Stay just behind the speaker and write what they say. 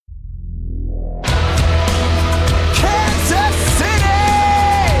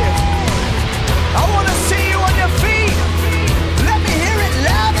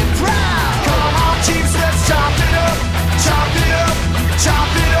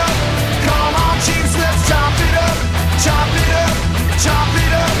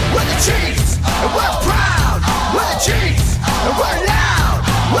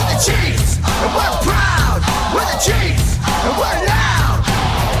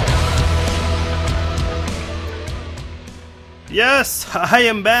Yes, I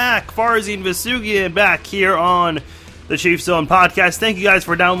am back. Farzin Vousoughian back here on the Chiefs Zone Podcast. Thank you guys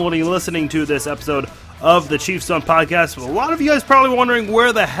for downloading and listening to this episode of the Chiefs Zone Podcast. A lot of you guys probably wondering,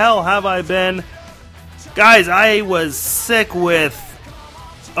 where the hell have I been? Guys, I was sick with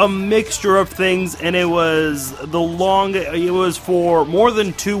a mixture of things, and it was for more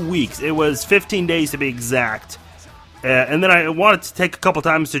than 2 weeks. It was 15 days to be exact. And then I wanted to take a couple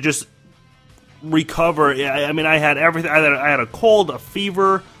times to just recover. I mean, I had everything. I had a cold, a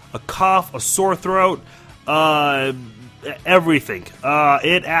fever, a cough, a sore throat, everything.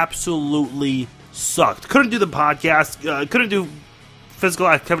 It absolutely sucked. Couldn't do the podcast, couldn't do physical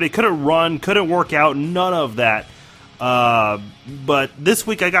activity, couldn't run, couldn't work out, none of that. But this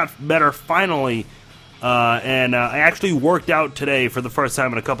week I got better finally, and I actually worked out today for the first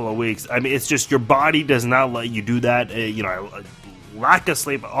time in a couple of weeks. I mean, it's just your body does not let you do that. Lack of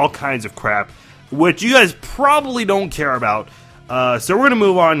sleep, all kinds of crap, which you guys probably don't care about. So we're going to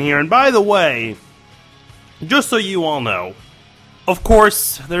move on here. And by the way, just so you all know, of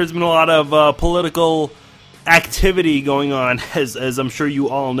course, there's been a lot of political activity going on, as I'm sure you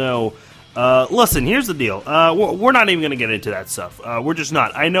all know. Listen, here's the deal. We're not even going to get into that stuff. We're just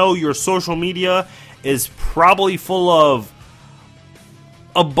not. I know your social media is probably full of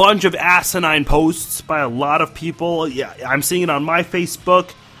a bunch of asinine posts by a lot of people. Yeah, I'm seeing it on my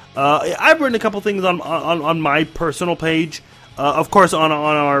Facebook. I've written a couple things on my personal page. Of course, on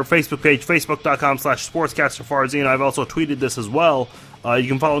our Facebook page, facebook.com/sportscasterfarzine. I've also tweeted this as well. You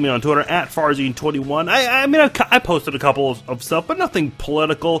can follow me on Twitter @Farzine21. I posted a couple of stuff, but nothing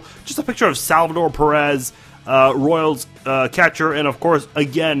political. Just a picture of Salvador Perez, Royals catcher, and of course,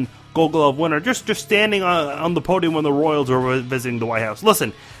 again, Gold Glove winner, just standing on the podium when the Royals were visiting the White House.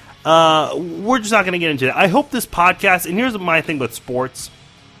 Listen, we're just not going to get into it. I hope this podcast, and here's my thing with sports,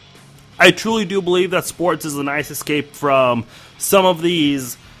 I truly do believe that sports is a nice escape from some of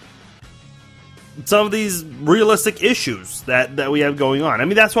these realistic issues that we have going on. I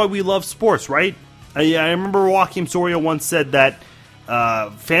mean, that's why we love sports, right? I remember Joaquim Soria once said that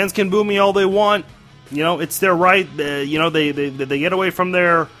fans can boo me all they want. It's their right. They get away from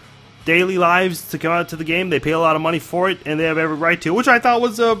their daily lives to come out to the game. They pay a lot of money for it, and they have every right to, which I thought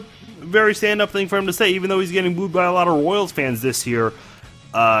was a very stand-up thing for him to say, even though he's getting booed by a lot of Royals fans this year.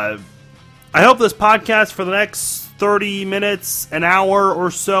 I hope this podcast for the next 30 minutes, an hour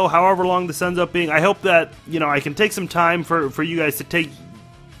or so, however long this ends up being, I hope that, I can take some time for you guys to take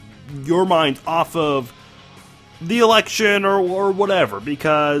your mind off of the election or whatever,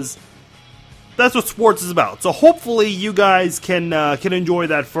 because that's what sports is about. So hopefully you guys can enjoy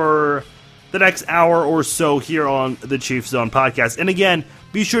that for the next hour or so here on the Chiefs Zone Podcast. And again,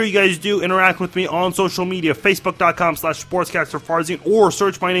 be sure you guys do interact with me on social media, facebook.com/sportscasterfarzine, or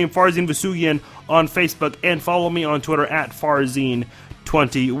search my name, Farzin Vousoughian, on Facebook, and follow me on Twitter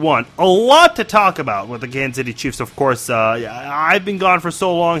 @Farzine21. A lot to talk about with the Kansas City Chiefs, of course. I've been gone for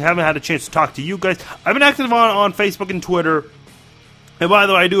so long, haven't had a chance to talk to you guys. I've been active on Facebook and Twitter. And by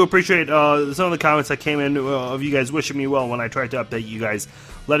the way, I do appreciate some of the comments that came in of you guys wishing me well when I tried to update you guys,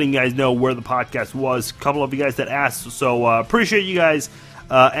 letting you guys know where the podcast was. A couple of you guys that asked, so appreciate you guys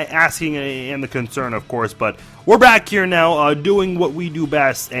asking and the concern, of course. But we're back here now doing what we do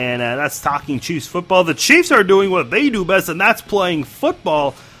best, and that's talking Chiefs football. The Chiefs are doing what they do best, and that's playing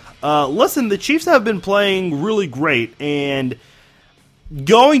football. Listen, the Chiefs have been playing really great, and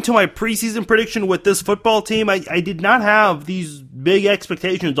going to my preseason prediction with this football team, I did not have these big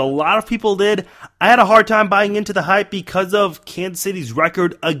expectations. A lot of people did. I had a hard time buying into the hype because of Kansas City's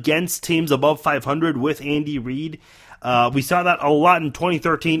record against teams above 500 with Andy Reid. We saw that a lot in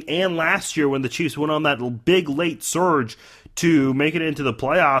 2013 and last year when the Chiefs went on that big late surge to make it into the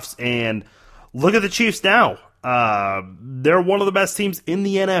playoffs. And look at the Chiefs now. They're one of the best teams in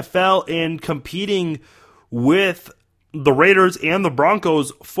the NFL and competing with the Raiders and the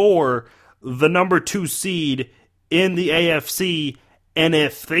Broncos for the number 2 seed in the AFC. And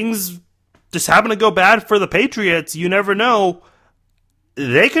if things just happen to go bad for the Patriots, you never know,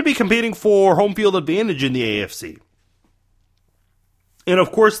 they could be competing for home field advantage in the AFC. And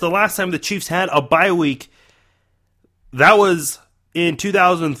of course, the last time the Chiefs had a bye week, that was in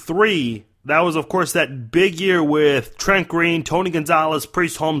 2003. That was, of course, that big year with Trent Green, Tony Gonzalez,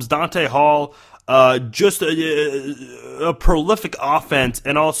 Priest Holmes, Dante Hall. Just a prolific offense,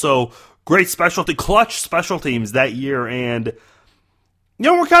 and also great clutch special teams that year. And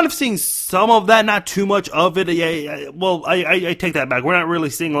we're kind of seeing some of that, not too much of it. I take that back. We're not really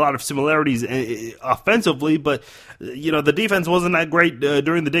seeing a lot of similarities offensively, but the defense wasn't that great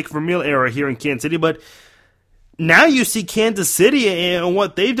during the Dick Vermeil era here in Kansas City. But now you see Kansas City and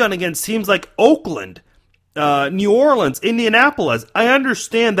what they've done against teams like Oakland, New Orleans, Indianapolis. I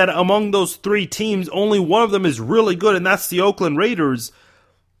understand that among those three teams, only one of them is really good, and that's the Oakland Raiders.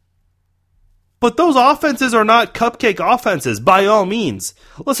 But those offenses are not cupcake offenses, by all means.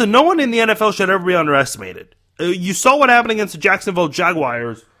 Listen, no one in the NFL should ever be underestimated. You saw what happened against the Jacksonville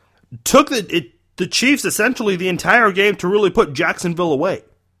Jaguars. Took the Chiefs essentially the entire game to really put Jacksonville away.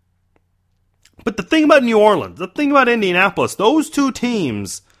 But the thing about New Orleans, the thing about Indianapolis, those two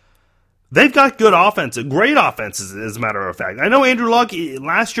teams, they've got good offenses, great offenses, as a matter of fact. I know Andrew Luck,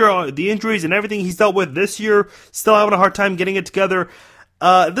 last year, the injuries and everything he's dealt with this year, still having a hard time getting it together.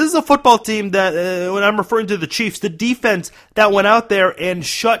 This is a football team that, when I'm referring to the Chiefs, the defense that went out there and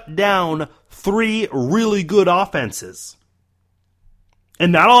shut down three really good offenses.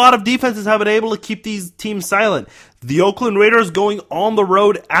 And not a lot of defenses have been able to keep these teams silent. The Oakland Raiders going on the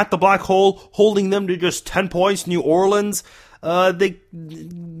road at the Black Hole, holding them to just 10 points. New Orleans, they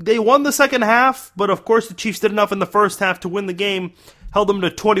won the second half, but of course the Chiefs did enough in the first half to win the game. Held them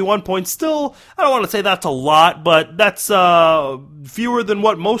to 21 points. Still, I don't want to say that's a lot, but that's fewer than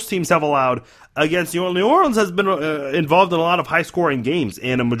what most teams have allowed against New Orleans. New Orleans has been involved in a lot of high-scoring games,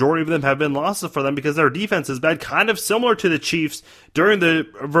 and a majority of them have been losses for them because their defense is bad, kind of similar to the Chiefs during the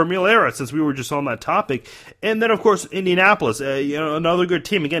Vermeil era, since we were just on that topic. And then, of course, Indianapolis, another good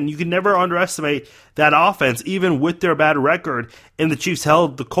team. Again, you can never underestimate that offense, even with their bad record, and the Chiefs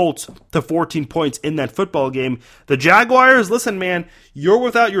held the Colts to 14 points in that football game. The Jaguars, listen, man, you're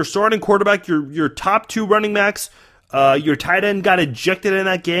without your starting quarterback, your top two running backs. Your tight end got ejected in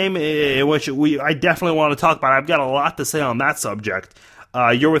that game, which I definitely want to talk about. I've got a lot to say on that subject.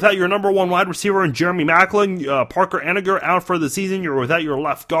 You're without your number one wide receiver in Jeremy Maclin. Parker Eniger out for the season. You're without your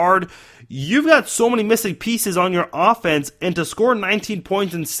left guard. You've got so many missing pieces on your offense, and to score 19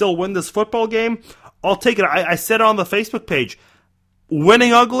 points and still win this football game, I'll take it. I said it on the Facebook page.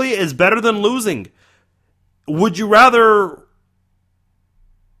 Winning ugly is better than losing. Would you rather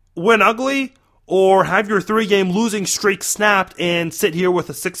win ugly or have your 3-game losing streak snapped and sit here with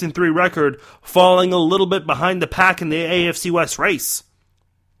a 6-3 record, falling a little bit behind the pack in the AFC West race?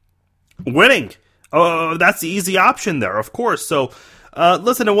 Winning. That's the easy option there, of course. So,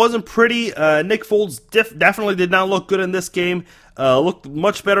 listen, it wasn't pretty. Nick Foles definitely did not look good in this game. Looked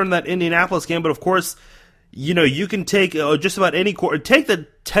much better in that Indianapolis game, but of course, you can take just about any take the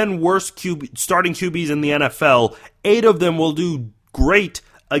 10 worst starting QBs in the NFL. 8 of them will do great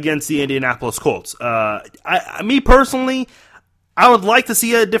against the Indianapolis Colts. Me personally, I would like to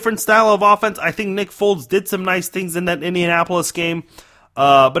see a different style of offense. I think Nick Foles did some nice things in that Indianapolis game.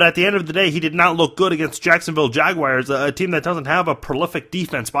 But at the end of the day, he did not look good against Jacksonville Jaguars, a team that doesn't have a prolific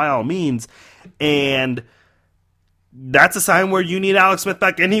defense by all means. And that's a sign where you need Alex Smith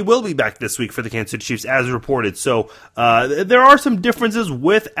back, and he will be back this week for the Kansas City Chiefs, as reported. So there are some differences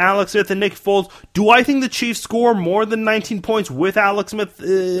with Alex Smith and Nick Foles. Do I think the Chiefs score more than 19 points with Alex Smith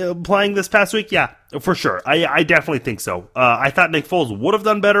playing this past week? Yeah, for sure. I definitely think so. I thought Nick Foles would have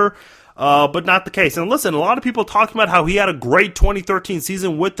done better, but not the case. And listen, a lot of people talking about how he had a great 2013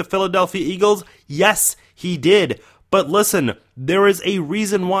 season with the Philadelphia Eagles. Yes, he did. But listen, there is a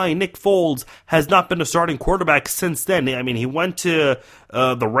reason why Nick Foles has not been a starting quarterback since then. I mean, he went to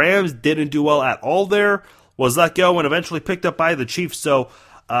the Rams, didn't do well at all there, was let go, and eventually picked up by the Chiefs. So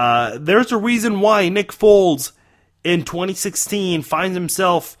there's a reason why Nick Foles in 2016 finds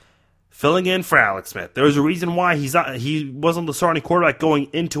himself filling in for Alex Smith. There's a reason why he wasn't the starting quarterback going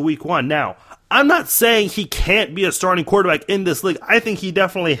into week 1. Now, I'm not saying he can't be a starting quarterback in this league. I think he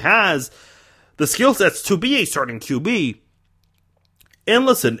definitely has the skill sets to be a starting QB. And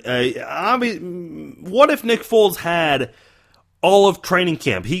listen, what if Nick Foles had all of training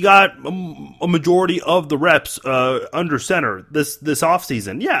camp? He got a majority of the reps under center this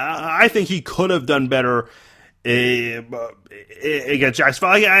offseason. Yeah, I think he could have done better against Jacksonville.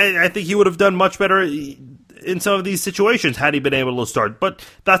 I think he would have done much better in some of these situations had he been able to start. But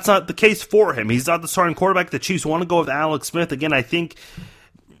that's not the case for him. He's not the starting quarterback. The Chiefs want to go with Alex Smith. Again, I think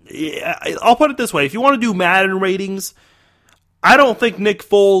I'll put it this way. If you want to do Madden ratings, I don't think Nick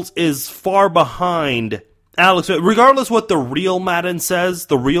Foles is far behind Alex Smith. Regardless what the real Madden says,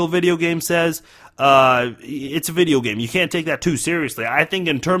 the real video game says, it's a video game. You can't take that too seriously. I think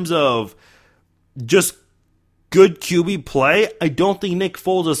in terms of just good QB play, I don't think Nick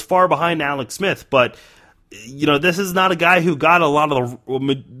Foles is far behind Alex Smith. But, this is not a guy who got a lot of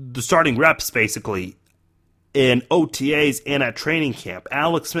the starting reps, basically, in OTAs and at training camp.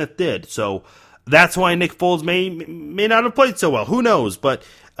 Alex Smith did. So that's why Nick Foles may not have played so well. Who knows? But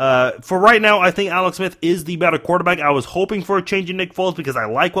for right now, I think Alex Smith is the better quarterback. I was hoping for a change in Nick Foles because I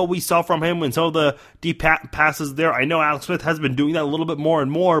like what we saw from him when some of the deep passes there. I know Alex Smith has been doing that a little bit more and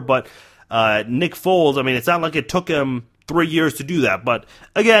more, but Nick Foles, I mean, it's not like it took him 3 years to do that. But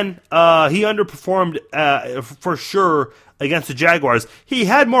again, he underperformed for sure against the Jaguars. He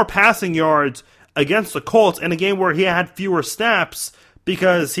had more passing yards against the Colts in a game where he had fewer snaps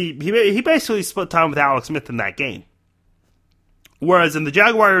because he basically split time with Alex Smith in that game. Whereas in the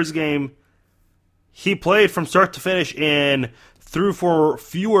Jaguars game, he played from start to finish and threw for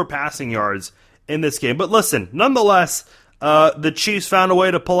fewer passing yards in this game. But listen, nonetheless, the Chiefs found a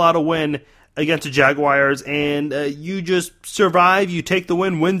way to pull out a win against the Jaguars, and you just survive, you take the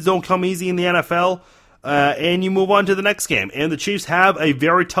win. Wins don't come easy in the NFL, and you move on to the next game. And the Chiefs have a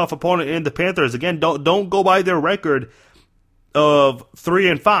very tough opponent in the Panthers. Again, don't go by their record of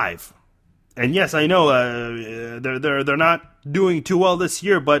 3-5. And yes, I know they're not doing too well this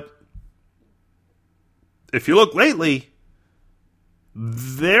year, but if you look lately,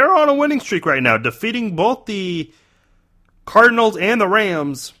 they're on a winning streak right now, defeating both the Cardinals and the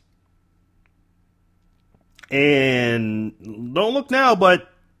Rams. And don't look now, but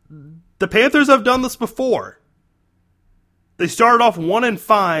the Panthers have done this before. They started off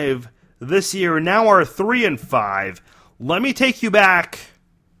 1-5 this year, and now are 3-5. Let me take you back.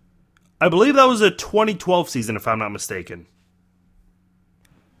 I believe that was a 2012 season, if I'm not mistaken.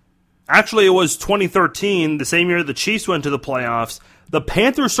 Actually, it was 2013, the same year the Chiefs went to the playoffs. The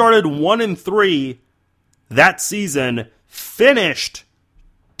Panthers started 1-3 that season, finished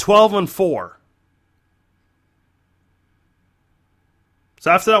 12-4.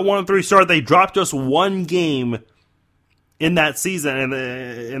 So after that 1-3 start, they dropped just one game in that season,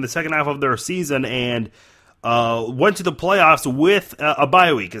 in the second half of their season, and went to the playoffs with a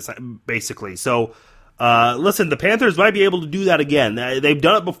bye week, basically. So, listen, the Panthers might be able to do that again. They've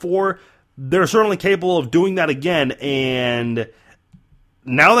done it before. They're certainly capable of doing that again, and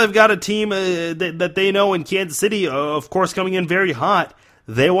now they've got a team that they know in Kansas City, of course, coming in very hot.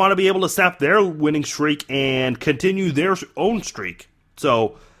 They want to be able to snap their winning streak and continue their own streak.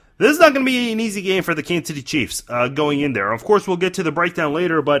 So, this is not going to be an easy game for the Kansas City Chiefs going in there. Of course, we'll get to the breakdown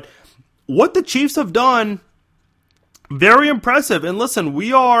later, but what the Chiefs have done, very impressive. And listen,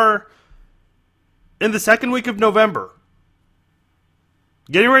 we are in the second week of November,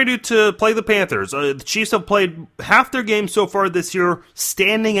 getting ready to play the Panthers. The Chiefs have played half their games so far this year,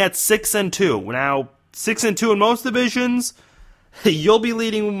 standing at 6-2. Now, 6-2 in most divisions, you'll be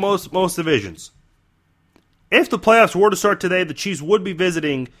leading most divisions. If the playoffs were to start today, the Chiefs would be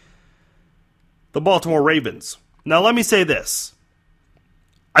visiting the Baltimore Ravens. Now, let me say this.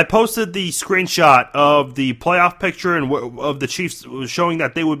 I posted the screenshot of the playoff picture and of the Chiefs showing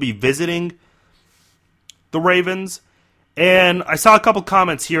that they would be visiting the Ravens. And I saw a couple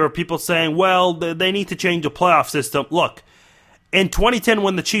comments here of people saying, well, they need to change the playoff system. Look, in 2010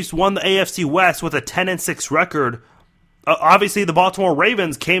 when the Chiefs won the AFC West with a 10-6 record, obviously the Baltimore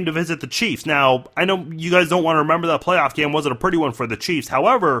Ravens came to visit the Chiefs. Now, I know you guys don't want to remember that playoff game. Wasn't a pretty one for the Chiefs.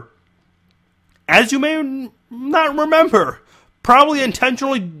 However, as you may not remember, probably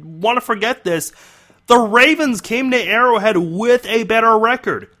intentionally want to forget this, the Ravens came to Arrowhead with a better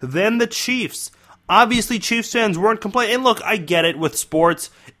record than the Chiefs. Obviously, Chiefs fans weren't complaining. And look, I get it with sports.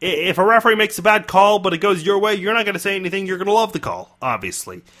 If a referee makes a bad call, but it goes your way, you're not going to say anything. You're going to love the call,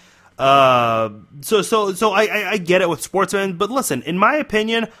 obviously. So I get it with sports fans. But listen, in my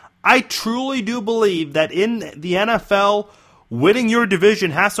opinion, I truly do believe that in the NFL, winning your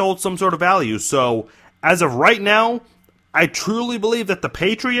division has to hold some sort of value. So, as of right now, I truly believe that the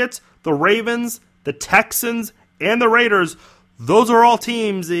Patriots, the Ravens, the Texans, and the Raiders, those are all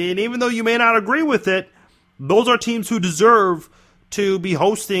teams, and even though you may not agree with it, those are teams who deserve to be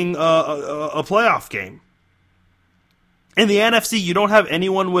hosting a playoff game. In the NFC, you don't have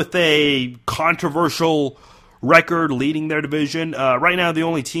anyone with a controversial record leading their division. Right now, the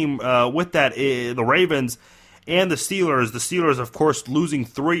only team with that is the Ravens and the Steelers. The Steelers, of course, losing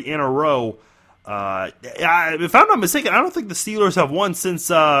 3 in a row. If I'm not mistaken, I don't think the Steelers have won since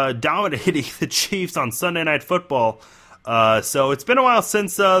dominating the Chiefs on Sunday Night Football. So it's been a while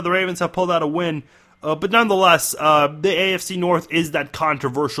since the Ravens have pulled out a win. But nonetheless, the AFC North is that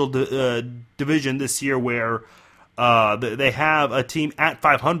controversial division this year where they have a team at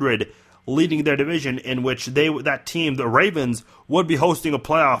 500 leading their division, in which that team, the Ravens, would be hosting a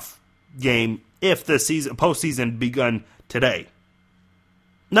playoff game if the postseason begun today.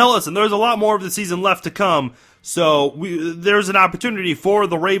 Now listen, there's a lot more of the season left to come, so there's an opportunity for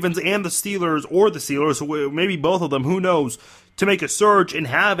the Ravens and the Steelers, or the Steelers, maybe both of them, who knows, to make a surge and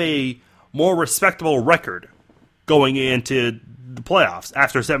have a more respectable record going into the playoffs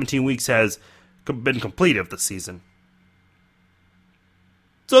after 17 weeks has been completed of the season.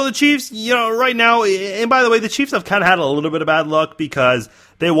 So the Chiefs, right now, and by the way, the Chiefs have kind of had a little bit of bad luck because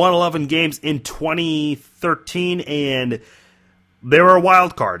they won 11 games in 2013, and they were a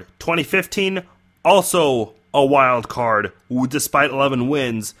wild card. 2015, also a wild card, despite 11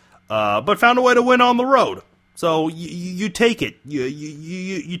 wins, but found a way to win on the road. So you take it.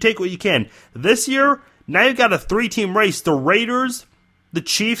 You take what you can. This year, now you've got a 3-team race. The Raiders, the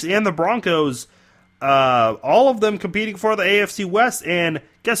Chiefs, and the Broncos, all of them competing for the AFC West, and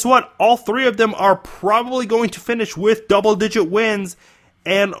guess what? All 3 of them are probably going to finish with double-digit wins,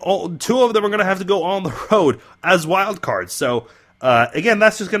 and 2 of them are going to have to go on the road as wild cards. So, again,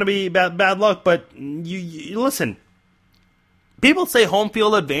 that's just going to be bad luck, but you listen. People say home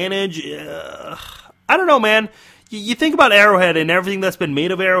field advantage. I don't know, man. You think about Arrowhead and everything that's been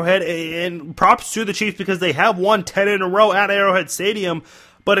made of Arrowhead, and props to the Chiefs because they have won 10 in a row at Arrowhead Stadium.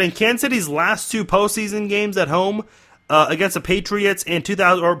 But in Kansas City's last 2 postseason games at home against the Patriots in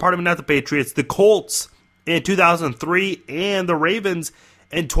the Colts in 2003 and the Ravens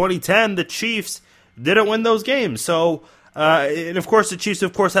in 2010, the Chiefs didn't win those games. So, and of course, the Chiefs,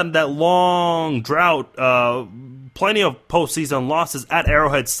 had that long drought, plenty of postseason losses at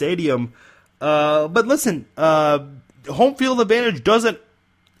Arrowhead Stadium. But listen, home field advantage doesn't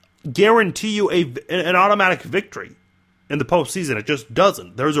guarantee you an automatic victory in the postseason. It just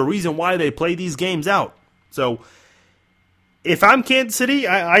doesn't. There's a reason why they play these games out. So, if I'm Kansas City,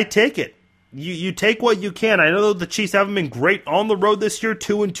 I take it. You take what you can. I know the Chiefs haven't been great on the road this year,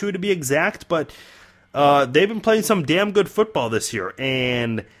 2-2 to be exact, but they've been playing some damn good football this year,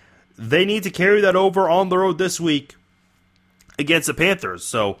 and they need to carry that over on the road this week against the Panthers.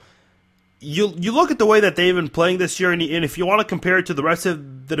 So, you look at the way that they've been playing this year, and if you want to compare it to the rest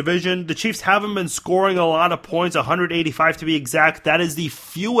of the division, the Chiefs haven't been scoring a lot of points, 185 to be exact. That is the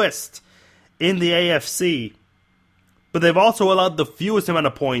fewest in the AFC. But they've also allowed the fewest amount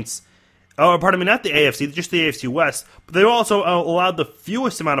of points. Oh, pardon me, not the AFC, just the AFC West. But they've also allowed the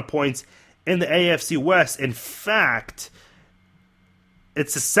fewest amount of points in the AFC West. In fact,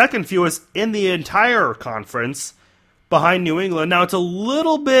 it's the second fewest in the entire conference behind New England. Now, it's a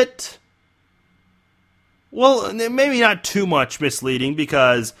little bit, well, maybe not too much misleading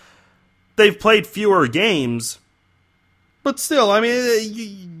because they've played fewer games. But still, I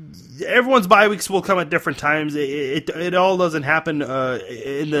mean, everyone's bye weeks will come at different times. It all doesn't happen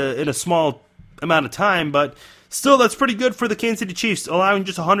in a small amount of time, but still, that's pretty good for the Kansas City Chiefs, allowing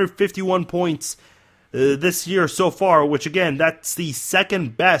just 151 points this year so far, which again, that's the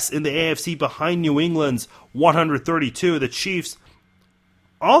second best in the AFC behind New England's 132. The Chiefs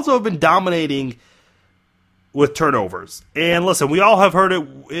also have been dominating with turnovers. And listen, we all have heard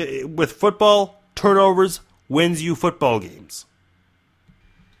it with football, turnovers wins you football games.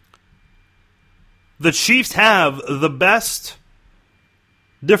 The Chiefs have the best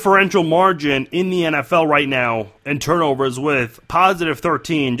differential margin in the NFL right now in turnovers with positive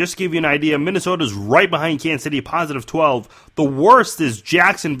 13. Just to give you an idea, Minnesota's right behind Kansas City, positive 12. The worst is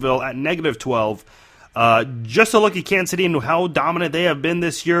Jacksonville at negative 12. Just to look at Kansas City and how dominant they have been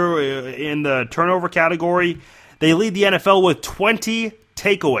this year in the turnover category, they lead the NFL with 20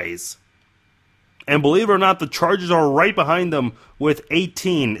 takeaways. And believe it or not, the Chargers are right behind them with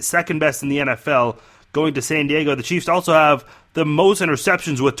 18, second best in the NFL, going to San Diego. The Chiefs also have the most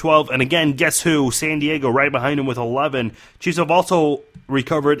interceptions with 12, and again, guess who? San Diego right behind them with 11. Chiefs have also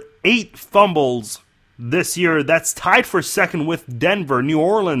recovered 8 fumbles this year. That's tied for second with Denver. New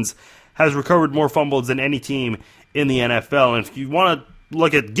Orleans has recovered more fumbles than any team in the NFL. And if you want to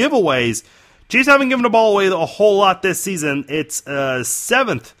look at giveaways, Chiefs haven't given the ball away a whole lot this season. It's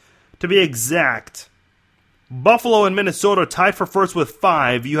 7th to be exact. Buffalo and Minnesota tied for first with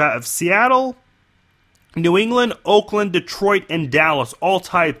 5. You have Seattle, New England, Oakland, Detroit, and Dallas all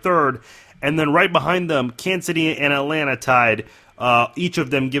tied third. And then right behind them, Kansas City and Atlanta tied, each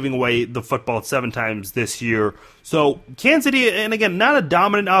of them giving away the football 7 times this year. So Kansas City, and again, not a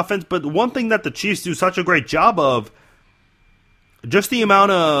dominant offense, but one thing that the Chiefs do such a great job of, just the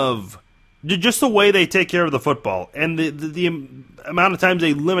amount of, just the way they take care of the football and the amount of times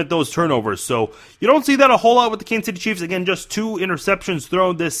they limit those turnovers. So you don't see that a whole lot with the Kansas City Chiefs. Again, just 2 interceptions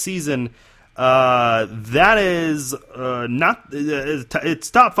thrown this season. That is not,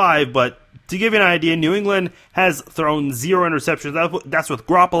 it's top 5, but to give you an idea, New England has thrown 0 interceptions. That's with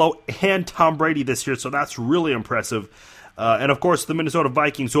Garoppolo and Tom Brady this year, so that's really impressive. And of course, the Minnesota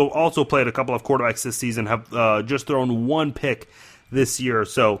Vikings, who have also played a couple of quarterbacks this season, have just thrown 1 pick this year.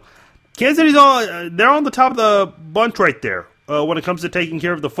 So Kansas City's they're on the top of the bunch right there when it comes to taking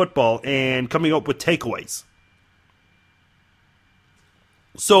care of the football and coming up with takeaways.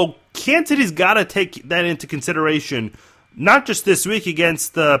 So Kansas City's got to take that into consideration not just this week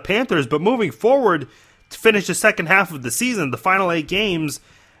against the Panthers, but moving forward to finish the second half of the season, the final 8 games,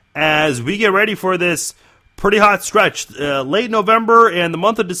 as we get ready for this pretty hot stretch. Late November and the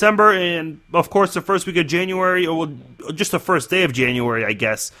month of December, and of course the first week of January, or just the first day of January, I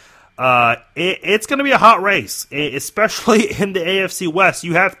guess. It's going to be a hot race, especially in the AFC West.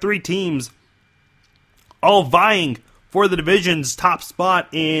 You have 3 teams all vying for the division's top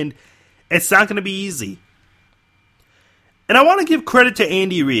spot, and it's not going to be easy. And I want to give credit to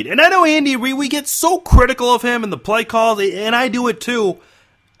Andy Reid. And I know Andy Reid, we get so critical of him and the play calls, and I do it too.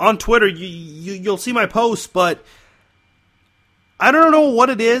 On Twitter, you'll see my posts, but I don't know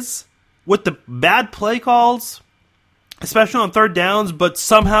what it is with the bad play calls, especially on third downs, but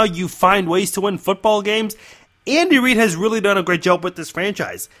somehow you find ways to win football games. Andy Reid has really done a great job with this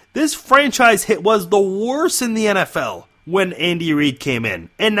franchise. This franchise hit was the worst in the NFL when Andy Reid came in,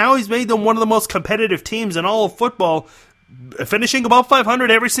 and now he's made them one of the most competitive teams in all of football, finishing above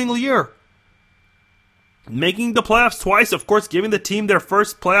 500 every single year. Making the playoffs twice, of course, giving the team their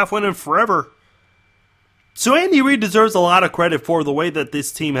first playoff win in forever. So Andy Reid deserves a lot of credit for the way that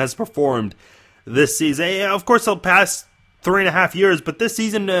this team has performed this season. Of course, the past 3.5 years, but this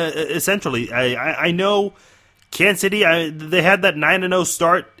season, essentially, I know Kansas City, they had that 9-0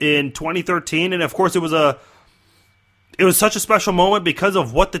 start in 2013, and of course, it was such a special moment because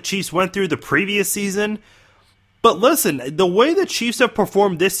of what the Chiefs went through the previous season. But listen, the way the Chiefs have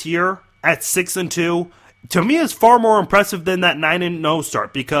performed this year at 6-2, to me, is far more impressive than that 9-0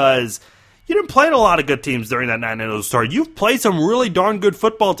 start, because you didn't play a lot of good teams during that 9-0 start. You've played some really darn good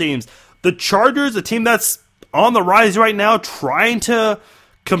football teams. The Chargers, a team that's on the rise right now, trying to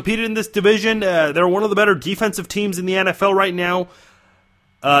compete in this division. They're one of the better defensive teams in the NFL right now,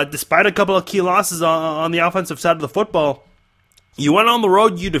 despite a couple of key losses on the offensive side of the football. You went on the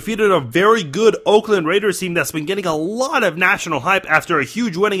road, you defeated a very good Oakland Raiders team that's been getting a lot of national hype after a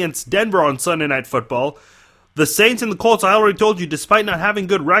huge win against Denver on Sunday Night Football. The Saints and the Colts, I already told you, despite not having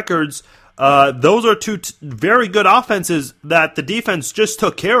good records, those are two very good offenses that the defense just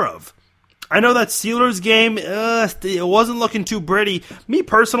took care of. I know that Steelers game, it wasn't looking too pretty. Me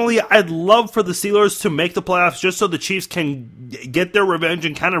personally, I'd love for the Steelers to make the playoffs just so the Chiefs can get their revenge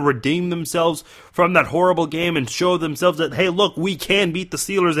and kind of redeem themselves from that horrible game and show themselves that, hey, look, we can beat the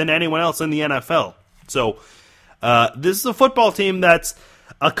Steelers and anyone else in the NFL. So, this is a football team that's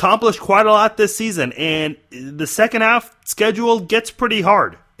accomplished quite a lot this season, and the second half schedule gets pretty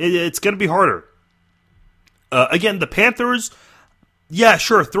hard. It's going to be harder. Again, the Panthers, yeah,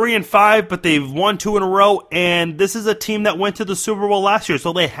 sure, 3-5, but they've won 2 in a row, and this is a team that went to the Super Bowl last year,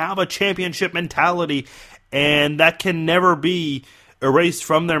 so they have a championship mentality, and that can never be erased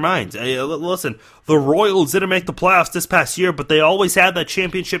from their minds. Listen, the Royals didn't make the playoffs this past year, but they always had that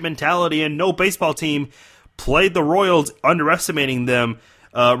championship mentality, and no baseball team played the Royals underestimating them,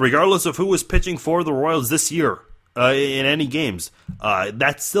 regardless of who was pitching for the Royals this year. In any games.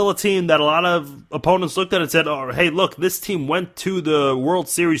 That's still a team that a lot of opponents looked at and said, oh, hey, look, this team went to the World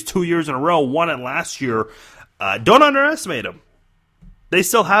Series 2 years in a row, won it last year. Don't underestimate them. They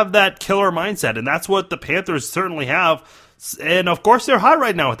still have that killer mindset, and that's what the Panthers certainly have. And, of course, they're hot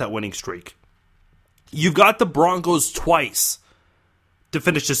right now with that winning streak. You've got the Broncos twice to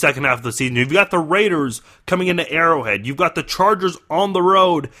finish the second half of the season. You've got the Raiders coming into Arrowhead. You've got the Chargers on the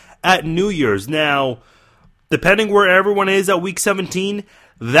road at New Year's. Now, depending where everyone is at Week 17,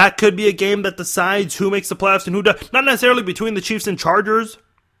 that could be a game that decides who makes the playoffs and who does. Not necessarily between the Chiefs and Chargers,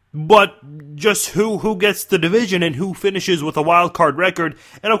 but just who gets the division and who finishes with a wild card record.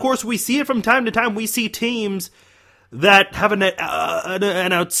 And, of course, we see it from time to time. We see teams that have an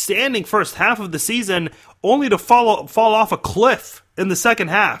outstanding first half of the season only to fall off a cliff in the second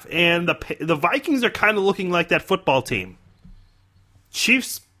half. And the Vikings are kind of looking like that football team.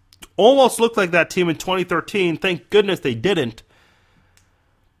 Chiefs almost looked like that team in 2013. Thank goodness they didn't.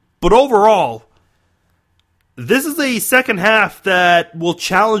 But overall, this is a second half that will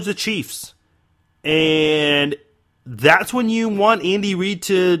challenge the Chiefs. And that's when you want Andy Reid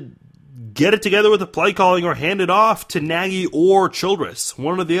to get it together with the play calling or hand it off to Nagy or Childress,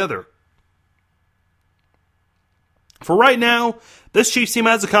 one or the other. For right now, this Chiefs team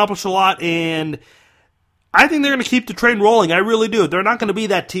has accomplished a lot, and I think they're going to keep the train rolling. I really do. They're not going to be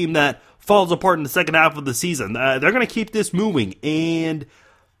that team that falls apart in the second half of the season. They're going to keep this moving, and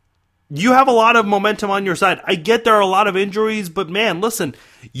you have a lot of momentum on your side. I get there are a lot of injuries, but man, listen,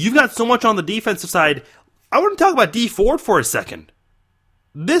 you've got so much on the defensive side. I want to talk about Dee Ford for a second.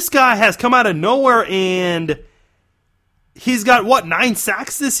 This guy has come out of nowhere, and he's got, 9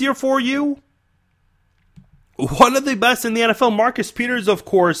 sacks this year for you? One of the best in the NFL. Marcus Peters, of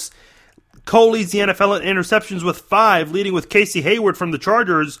course, co-leads the NFL in interceptions with 5, leading with Casey Hayward from the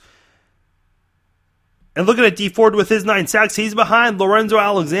Chargers. And looking at Dee Ford with his 9 sacks, he's behind Lorenzo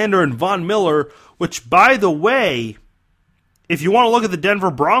Alexander and Von Miller, which, by the way, if you want to look at the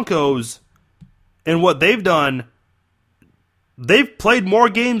Denver Broncos and what they've done, they've played more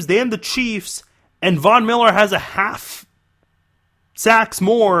games than the Chiefs, and Von Miller has a half sacks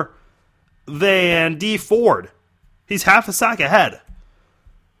more than Dee Ford. He's half a sack ahead.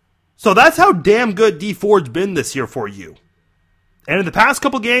 So that's how damn good Dee Ford's been this year for you. And in the past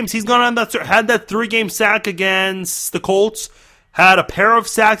couple games, he's gone on had that 3-game sack against the Colts, had a pair of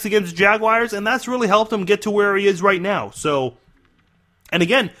sacks against the Jaguars, and that's really helped him get to where he is right now. So, and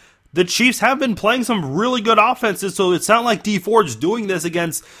again, the Chiefs have been playing some really good offenses, so it's not like Dee Ford's doing this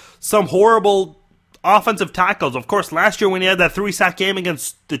against some horrible offensive tackles. Of course, last year when he had that 3-sack game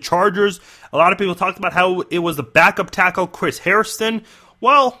against the Chargers, a lot of people talked about how it was the backup tackle, Chris Hairston.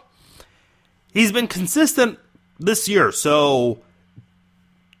 Well, he's been consistent this year, so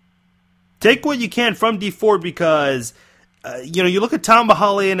take what you can from Dee Ford because, you look at Tom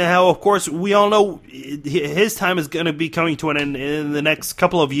Bahali and how, of course, we all know his time is going to be coming to an end in the next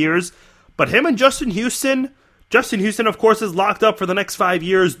couple of years. But him and Justin Houston, of course, is locked up for the next 5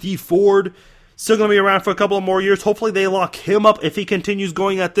 years. Dee Ford still going to be around for a couple of more years. Hopefully they lock him up if he continues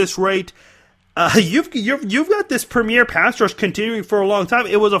going at this rate. You've got this premier pass rush continuing for a long time.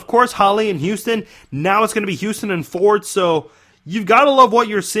 It was, of course, Holly and Houston. Now it's going to be Houston and Ford. So you've got to love what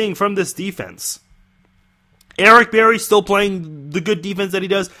you're seeing from this defense. Eric Berry still playing the good defense that he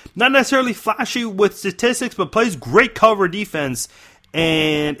does. Not necessarily flashy with statistics, but plays great cover defense.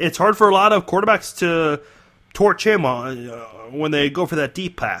 And it's hard for a lot of quarterbacks to torch him when they go for that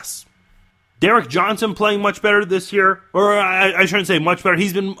deep pass. Derek Johnson playing much better this year. Or I shouldn't say much better.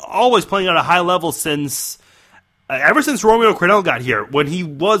 He's been always playing at a high level since ever since Romeo Crennel got here, when he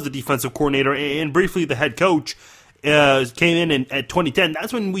was the defensive coordinator and briefly the head coach. Came in at 2010.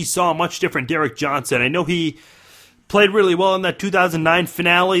 That's when we saw a much different Derek Johnson. I know he played really well in that 2009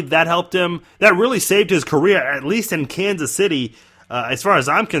 finale. That helped him. That really saved his career, at least in Kansas City, as far as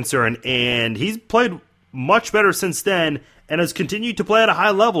I'm concerned. And he's played much better since then and has continued to play at a high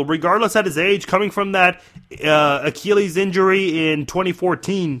level, regardless at his age, coming from that Achilles injury in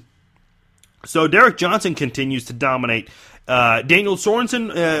 2014. So Derek Johnson continues to dominate. Daniel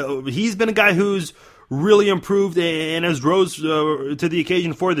Sorensen, he's been a guy who's really improved and has rose to the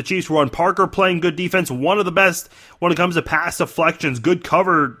occasion for the Chiefs. Ron Parker playing good defense, one of the best when it comes to pass deflections, good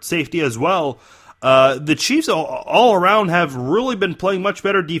cover safety as well. The Chiefs all around have really been playing much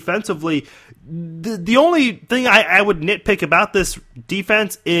better defensively. The only thing I would nitpick about this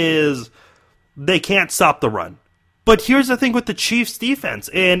defense is they can't stop the run. But here's the thing with the Chiefs defense,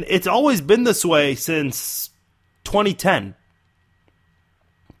 and it's always been this way since 2010.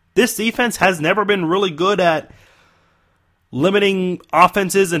 This defense has never been really good at limiting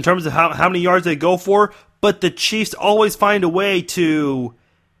offenses in terms of how many yards they go for, but the Chiefs always find a way to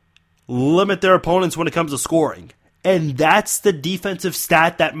limit their opponents when it comes to scoring. And that's the defensive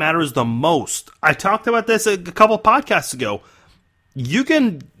stat that matters the most. I talked about this a couple podcasts ago. You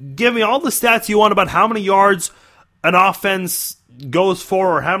can give me all the stats you want about how many yards an offense goes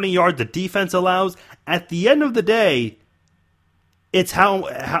for or how many yards the defense allows. At the end of the day, it's how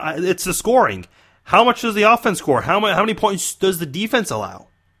it's the scoring. How much does the offense score? How many points does the defense allow?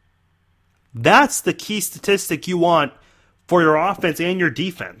 That's the key statistic you want for your offense and your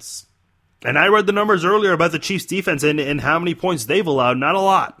defense. And I read the numbers earlier about the Chiefs' defense and how many points they've allowed. Not a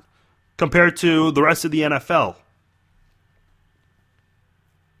lot compared to the rest of the NFL.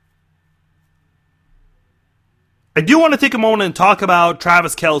 I do want to take a moment and talk about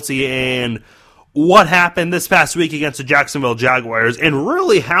Travis Kelce and what happened this past week against the Jacksonville Jaguars, and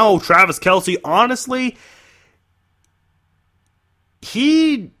really how Travis Kelce, honestly,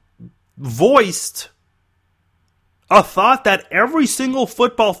 he voiced a thought that every single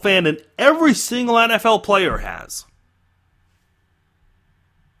football fan and every single NFL player has.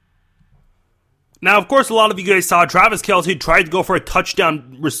 Now, of course, a lot of you guys saw Travis Kelce tried to go for a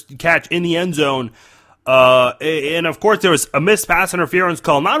touchdown catch in the end zone. And of course, there was a missed pass interference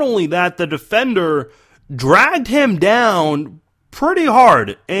call. Not only that, the defender dragged him down pretty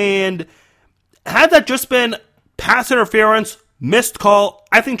hard. And had that just been pass interference, missed call,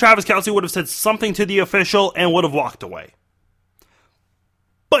 I think Travis Kelce would have said something to the official and would have walked away.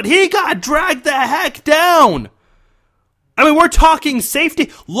 But he got dragged the heck down. I mean, we're talking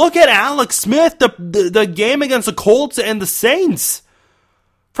safety. Look at Alex Smith, the game against the Colts and the Saints.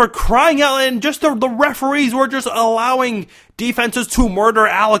 For crying out, and just the referees were just allowing defenses to murder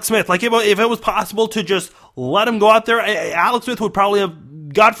Alex Smith. Like, if it was possible to just let him go out there, Alex Smith would probably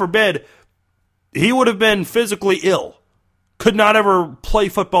have, God forbid, he would have been physically ill. Could not ever play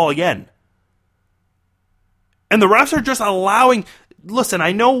football again. And the refs are just allowing... Listen,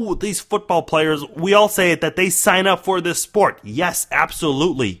 I know these football players, we all say it, that they sign up for this sport. Yes,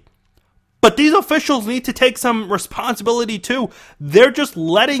 absolutely. But these officials need to take some responsibility too. They're just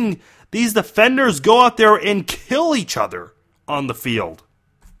letting these defenders go out there and kill each other on the field.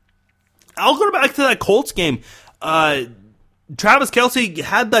 I'll go back to that Colts game. Travis Kelce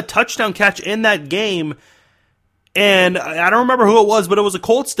had that touchdown catch in that game, and I don't remember who it was, but it was a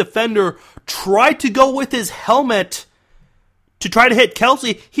Colts defender tried to go with his helmet to try to hit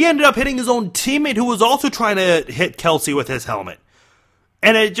Kelce. He ended up hitting his own teammate who was also trying to hit Kelce with his helmet.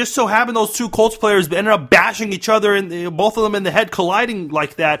 And it just so happened those two Colts players ended up bashing each other, and both of them in the head, colliding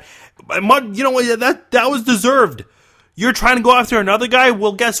like that. You know, that was deserved. You're trying to go after another guy?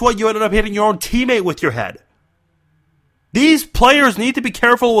 Well, guess what? You ended up hitting your own teammate with your head. These players need to be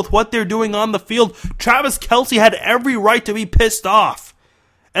careful with what they're doing on the field. Travis Kelce had every right to be pissed off.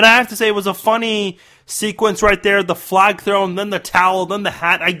 And I have to say, it was a funny sequence right there. The flag thrown, then the towel, then the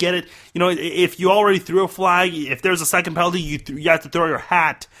hat. I get it. You know, if you already threw a flag, if there's a second penalty, you have to throw your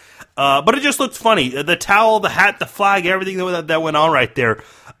hat. But it just looked funny. The towel, the hat, the flag, everything that went on right there.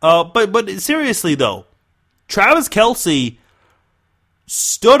 But seriously, though, Travis Kelce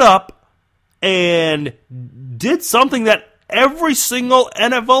stood up and did something that every single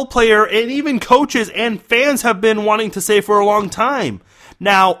NFL player and even coaches and fans have been wanting to say for a long time.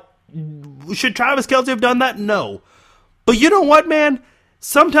 Now, should Travis Kelce have done that? No. But you know what, man?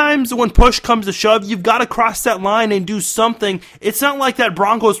 Sometimes when push comes to shove, you've got to cross that line and do something. It's not like that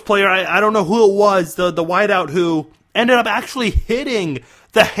Broncos player, I don't know who it was, the wideout who ended up actually hitting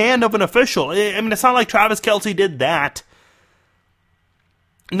the hand of an official. I mean, it's not like Travis Kelce did that.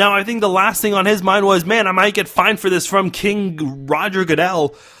 Now, I think the last thing on his mind was, man, I might get fined for this from King Roger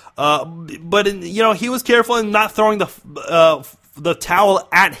Goodell. But, you know, he was careful in not throwing the towel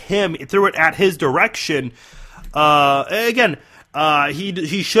at him. He threw it at his direction. Again,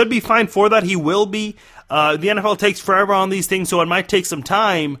 he should be fined for that. He will be. The NFL takes forever on these things, so it might take some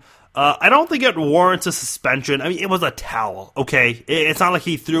time. I don't think it warrants a suspension. I mean, it was a towel, okay? It's not like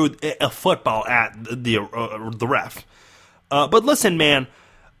he threw a football at the ref. But listen, man,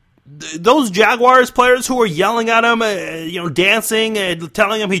 those Jaguars players who were yelling at him, dancing and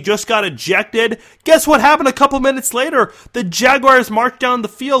telling him he just got ejected, guess what happened a couple minutes later? The Jaguars marched down the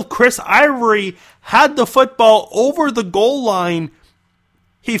field. Chris Ivory had the football over the goal line.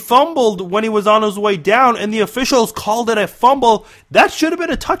 He fumbled when he was on his way down, and the officials called it a fumble. That should have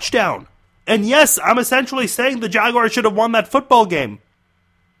been a touchdown. And yes, I'm essentially saying the Jaguars should have won that football game.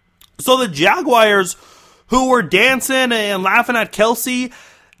 So the Jaguars, who were dancing and laughing at Kelce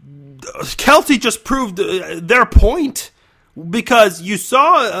just proved their point, because you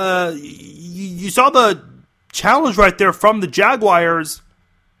saw the challenge right there from the Jaguars,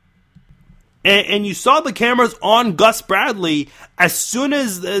 and you saw the cameras on Gus Bradley. As soon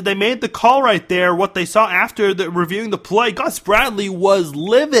as they made the call right there, what they saw after reviewing the play, Gus Bradley was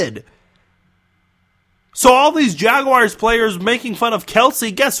livid. So all these Jaguars players making fun of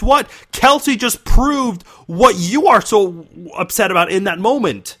Kelce, guess what? Kelce just proved what you are so upset about in that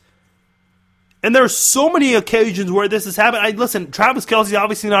moment. And there are so many occasions where this has happened. Listen, Travis Kelce is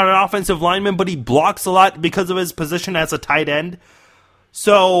obviously not an offensive lineman, but he blocks a lot because of his position as a tight end.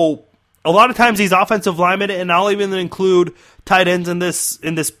 So a lot of times these offensive linemen, and I'll even include tight ends in this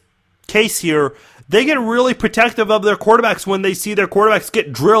case here, they get really protective of their quarterbacks when they see their quarterbacks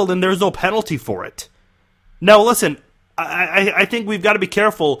get drilled and there's no penalty for it. Now, listen, I think we've got to be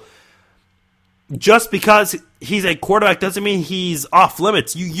careful. Just because he's a quarterback doesn't mean he's off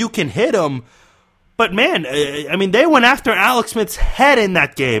limits. You can hit him. But, man, I mean, they went after Alex Smith's head in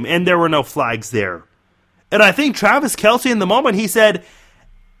that game, and there were no flags there. And I think Travis Kelce, in the moment, he said,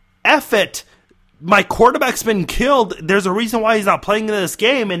 F it, my quarterback's been killed. There's a reason why he's not playing in this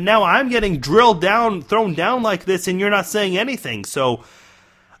game, and now I'm getting drilled down, thrown down like this, and you're not saying anything. So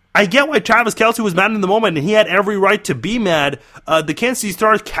I get why Travis Kelce was mad in the moment, and he had every right to be mad. The Kansas City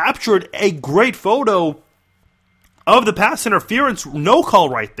Stars captured a great photo of the pass interference no call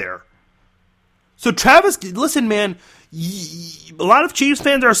right there. So Travis, listen, man, a lot of Chiefs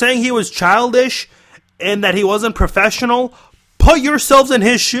fans are saying he was childish and that he wasn't professional. Put yourselves in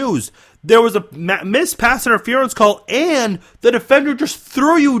his shoes. There was a missed pass interference call, and the defender just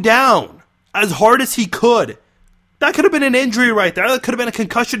threw you down as hard as he could. That could have been an injury right there. That could have been a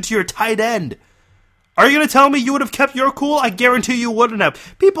concussion to your tight end. Are you going to tell me you would have kept your cool? I guarantee you wouldn't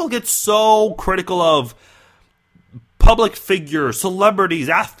have. People get so critical of public figures, celebrities,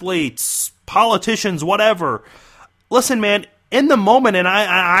 athletes, politicians, whatever. Listen, man, in the moment, and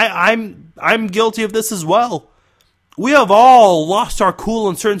I'm guilty of this as well. We have all lost our cool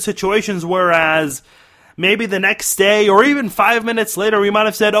in certain situations, whereas maybe the next day or even 5 minutes later, we might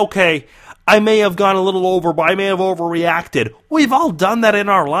have said, okay, I may have gone a little overboard, I may have overreacted. We've all done that in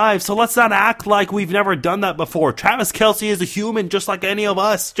our lives, so let's not act like we've never done that before. Travis Kelce is a human just like any of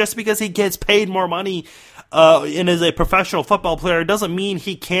us. Just because he gets paid more money and is a professional football player doesn't mean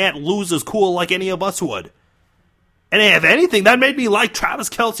he can't lose his cool like any of us would. And if anything, that made me like Travis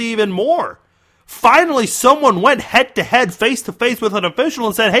Kelce even more. Finally, someone went head-to-head, face-to-face with an official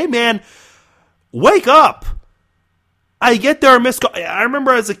and said, hey man, wake up. I get there are missed calls. I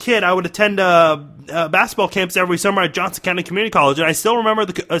remember as a kid, I would attend basketball camps every summer at Johnson County Community College, and I still remember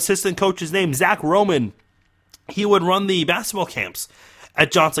the assistant coach's name, Zach Roman. He would run the basketball camps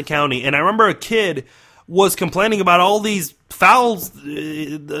at Johnson County, and I remember a kid was complaining about all these fouls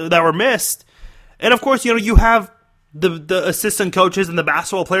that were missed. And of course, you have the assistant coaches and the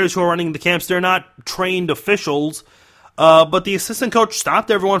basketball players who are running the camps. They're not trained officials, but the assistant coach stopped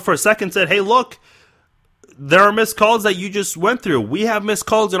everyone for a second and said, hey, look, there are missed calls that you just went through. We have missed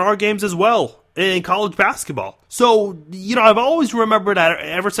calls in our games as well in college basketball. So, I've always remembered that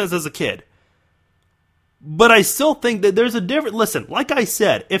ever since as a kid. But I still think that there's a difference. Listen, like I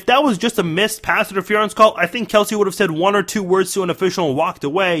said, if that was just a missed pass interference call, I think Kelce would have said one or two words to an official and walked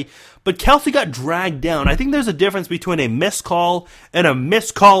away. But Kelce got dragged down. I think there's a difference between a missed call and a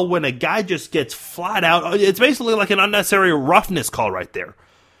missed call when a guy just gets flat out. It's basically like an unnecessary roughness call right there.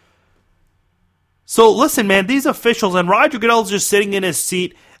 So listen, man, these officials, and Roger Goodell's just sitting in his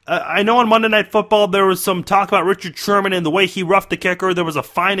seat. I know on Monday Night Football there was some talk about Richard Sherman and the way he roughed the kicker. There was a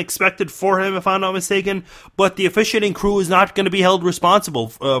fine expected for him, if I'm not mistaken. But the officiating crew is not going to be held responsible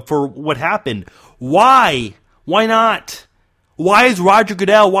for what happened. Why? Why not? Why is Roger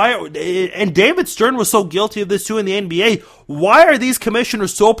Goodell, and David Stern was so guilty of this too in the NBA, why are these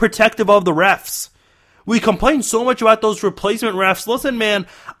commissioners so protective of the refs? We complain so much about those replacement refs. Listen, man,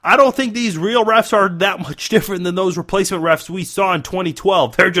 I don't think these real refs are that much different than those replacement refs we saw in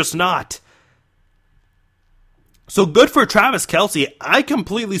 2012. They're just not. So good for Travis Kelce. I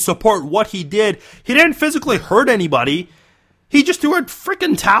completely support what he did. He didn't physically hurt anybody. He just threw a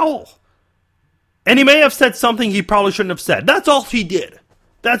freaking towel. And he may have said something he probably shouldn't have said. That's all he did.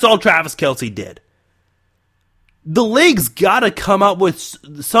 That's all Travis Kelce did. The league's got to come up with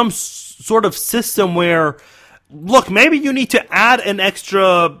some sort of system where, look, maybe you need to add an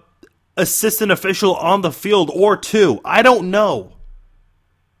extra assistant official on the field or two. I don't know.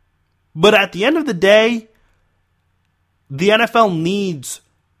 But at the end of the day, the NFL needs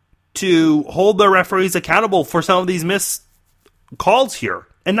to hold their referees accountable for some of these missed calls here.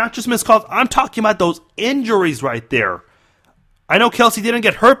 And not just missed calls. I'm talking about those injuries right there. I know Kelce didn't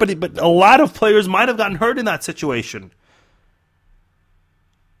get hurt, but a lot of players might have gotten hurt in that situation.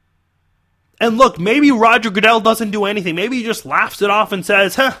 And look, maybe Roger Goodell doesn't do anything. Maybe he just laughs it off and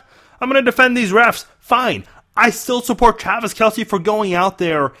says, I'm going to defend these refs. Fine. I still support Travis Kelce for going out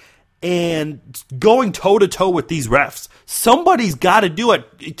there and going toe-to-toe with these refs. Somebody's got to do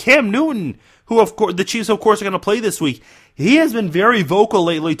it. Cam Newton, who of course the Chiefs of course are going to play this week, he has been very vocal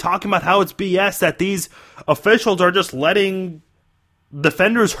lately talking about how it's BS that these officials are just letting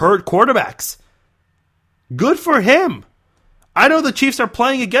defenders hurt quarterbacks. Good for him. I know the Chiefs are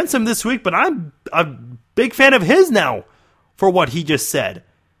playing against him this week, but I'm a big fan of his now for what he just said.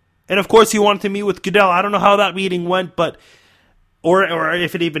 And of course he wanted to meet with Goodell. I don't know how that meeting went, but or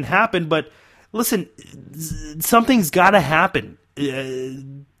if it even happened, but listen, something's got to happen.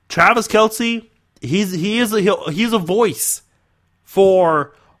 Travis Kelce, he's a voice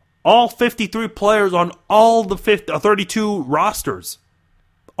for all 53 players on all the 32 rosters.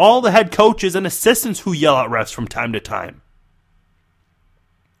 All the head coaches and assistants who yell at refs from time to time.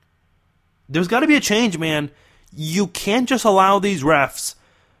 There's got to be a change, man. You can't just allow these refs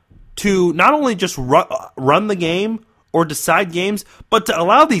to not only just run the game or decide games, but to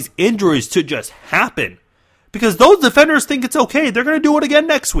allow these injuries to just happen. Because those defenders think it's okay. They're going to do it again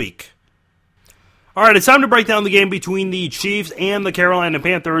next week. All right, it's time to break down the game between the Chiefs and the Carolina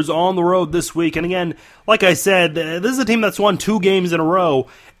Panthers on the road this week. And again, like I said, this is a team that's won 2 games in a row,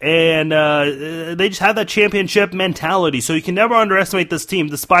 and they just have that championship mentality. So you can never underestimate this team,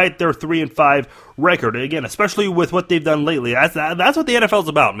 despite their 3-5 record. Again, especially with what they've done lately. That's what the NFL's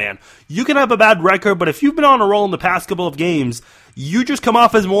about, man. You can have a bad record, but if you've been on a roll in the past couple of games, you just come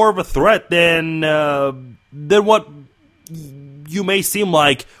off as more of a threat than what you may seem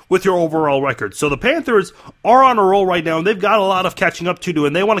like with your overall record. So the Panthers are on a roll right now, and they've got a lot of catching up to do,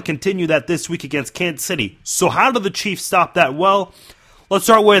 and they want to continue that this week against Kansas City. So how do the Chiefs stop that? Well, let's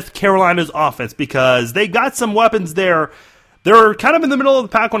start with Carolina's offense, because they got some weapons there, They're kind of in the middle of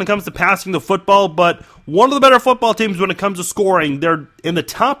the pack when it comes to passing the football, but one of the better football teams when it comes to scoring. They're in the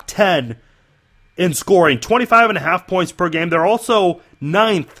top 10 in scoring, 25.5 points per game. They're also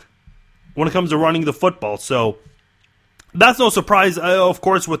 9th when it comes to running the football. So that's no surprise, of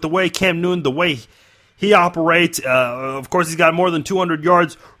course, with the way Cam Newton, the way he operates. Of course, he's got more than 200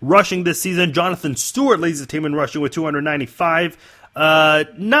 yards rushing this season. Jonathan Stewart leads the team in rushing with 295.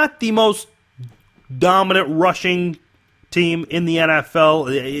 Not the most dominant rushing team in the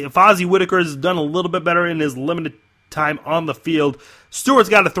NFL. Fozzie Whitaker has done a little bit better in his limited time on the field. Stewart's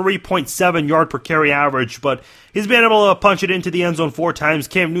got a 3.7 yard per carry average, but he's been able to punch it into the end zone 4 times,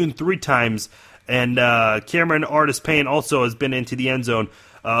 Cam Newton 3 times, and Cameron Artis-Payne also has been into the end zone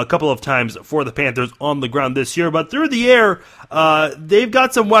a couple of times for the Panthers on the ground this year. But through the air, they've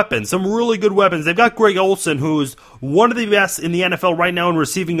got some weapons, some really good weapons. They've got Greg Olsen, who's one of the best in the NFL right now in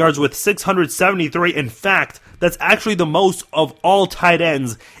receiving yards with 673. In fact, that's actually the most of all tight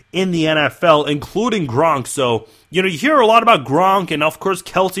ends in the NFL, including Gronk. So, you hear a lot about Gronk, and of course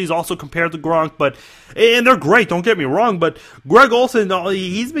Kelsey's also compared to Gronk, and they're great, don't get me wrong, but Greg Olsen,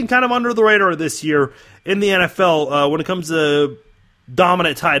 he's been kind of under the radar this year in the NFL when it comes to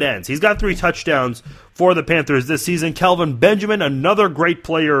dominant tight ends. He's got 3 touchdowns for the Panthers this season. Kelvin Benjamin, another great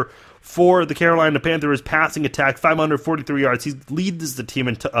player for the Carolina Panthers passing attack, 543 yards. He leads the team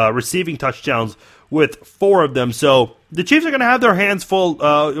in receiving touchdowns with 4 of them. So the Chiefs are going to have their hands full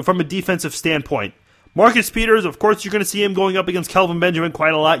from a defensive standpoint. Marcus Peters, of course, you're going to see him going up against Kelvin Benjamin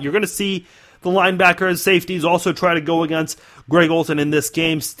quite a lot. You're going to see the linebackers, safeties also try to go against Greg Olsen in this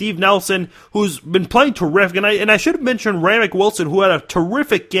game. Steve Nelson, who's been playing terrific, and I should have mentioned Ramek Wilson, who had a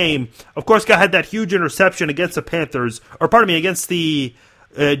terrific game. Of course, had that huge interception against the Panthers, against the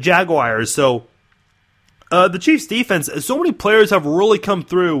Jaguars. So the Chiefs' defense, so many players have really come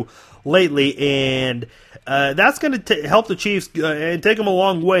through lately, and that's going to help the Chiefs and take them a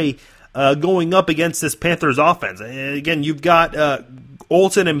long way going up against this Panthers offense. And again, you've got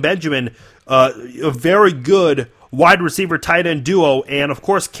Olsen and Benjamin, a very good wide receiver tight end duo, and of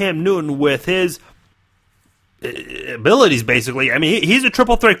course Cam Newton with his abilities, basically. I mean, he's a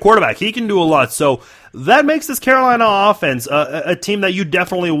triple threat quarterback. He can do a lot. So that makes this Carolina offense a team that you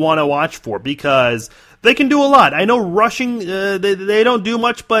definitely want to watch for, because they can do a lot. I know rushing, they don't do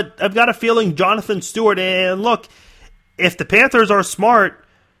much, but I've got a feeling Jonathan Stewart, and look, if the Panthers are smart,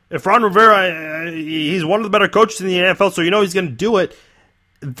 if Ron Rivera, he's one of the better coaches in the NFL, so he's going to do it.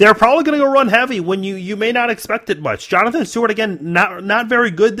 They're probably going to go run heavy when you may not expect it much. Jonathan Stewart, again, not very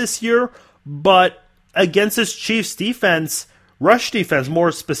good this year, but against this Chiefs defense, rush defense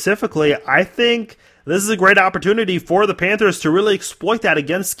more specifically, I think this is a great opportunity for the Panthers to really exploit that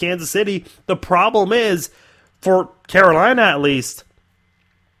against Kansas City. The problem is, for Carolina at least,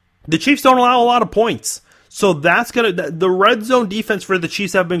 the Chiefs don't allow a lot of points. So that's the red zone defense for the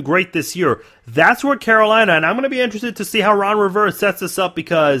Chiefs have been great this year. That's where Carolina, and I'm going to be interested to see how Ron Rivera sets this up,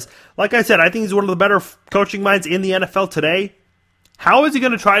 because, like I said, I think he's one of the better coaching minds in the NFL today. How is he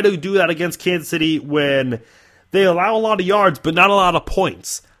going to try to do that against Kansas City when they allow a lot of yards but not a lot of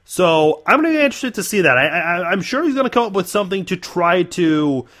points? So I'm going to be interested to see that. I'm sure he's going to come up with something to try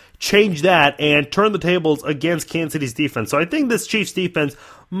to change that and turn the tables against Kansas City's defense. So I think this Chiefs defense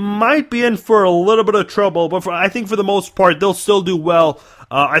might be in for a little bit of trouble, but I think for the most part, they'll still do well.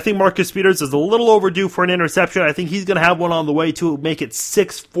 I think Marcus Peters is a little overdue for an interception. I think he's going to have one on the way to make it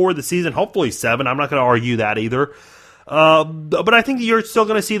 6 for the season, hopefully 7. I'm not going to argue that either. But I think you're still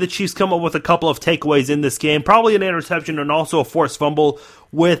going to see the Chiefs come up with a couple of takeaways in this game, probably an interception and also a forced fumble.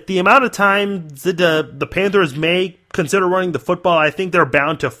 With the amount of time the Panthers may consider running the football, I think they're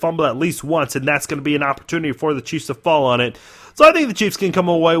bound to fumble at least once, and that's going to be an opportunity for the Chiefs to fall on it. So I think the Chiefs can come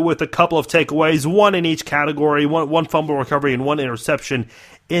away with a couple of takeaways, one in each category, one fumble recovery and one interception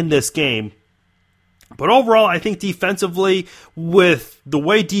in this game. But overall, I think defensively, with the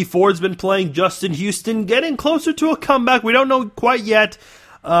way Dee Ford's been playing, Justin Houston getting closer to a comeback. We don't know quite yet,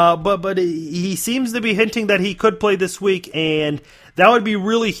 but he seems to be hinting that he could play this week, and that would be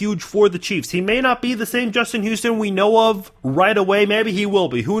really huge for the Chiefs. He may not be the same Justin Houston we know of right away. Maybe he will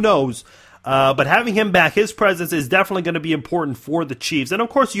be. Who knows? But having him back, his presence is definitely going to be important for the Chiefs. And, of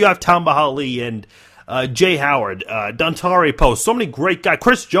course, you have Tamba Hali and Jay Howard, Dontari Post, so many great guys.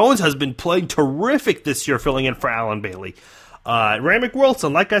 Chris Jones has been playing terrific this year, filling in for Allen Bailey. Ramek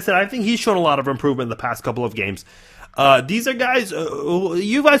Wilson, like I said, I think he's shown a lot of improvement in the past couple of games. These are guys,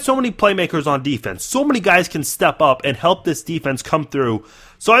 you've got so many playmakers on defense. So many guys can step up and help this defense come through.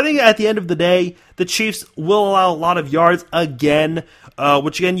 So I think at the end of the day, the Chiefs will allow a lot of yards again,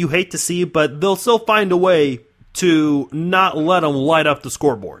 which again you hate to see, but they'll still find a way to not let them light up the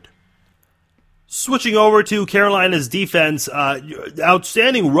scoreboard. Switching over to Carolina's defense,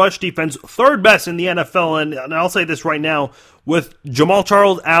 outstanding rush defense, third best in the NFL, and I'll say this right now, with Jamal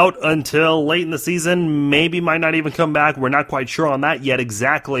Charles out until late in the season, maybe might not even come back. We're not quite sure on that yet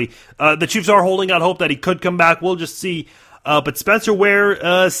exactly. The Chiefs are holding out hope that he could come back. We'll just see. But Spencer Ware,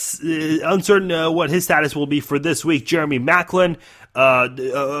 uncertain what his status will be for this week. Jeremy Maclin,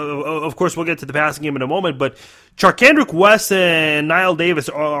 of course, we'll get to the passing game in a moment, but Charcandrick West and Niall Davis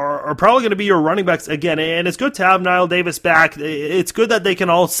are probably going to be your running backs again, and it's good to have Niall Davis back. It's good that they can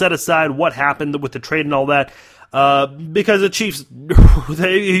all set aside what happened with the trade and all that, because the Chiefs,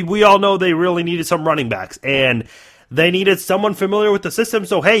 we all know they really needed some running backs, and they needed someone familiar with the system,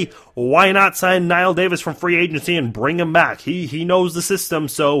 so hey, why not sign Niall Davis from free agency and bring him back? He knows the system,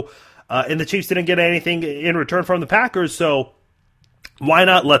 so and the Chiefs didn't get anything in return from the Packers, so why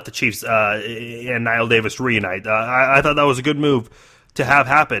not let the Chiefs and Niall Davis reunite? I thought that was a good move to have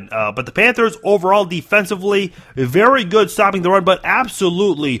happen. But the Panthers, overall, defensively, very good stopping the run, but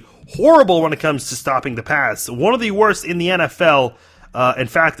absolutely horrible when it comes to stopping the pass. One of the worst in the NFL. In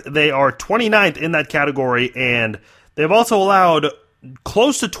fact, they are 29th in that category, and they've also allowed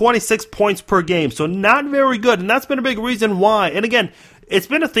close to 26 points per game, so not very good, and that's been a big reason why. And again, it's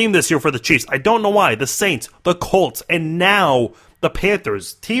been a theme this year for the Chiefs. I don't know why. The Saints, the Colts, and now the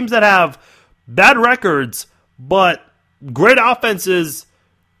Panthers, teams that have bad records, but great offenses,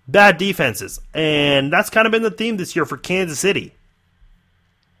 bad defenses. And that's kind of been the theme this year for Kansas City.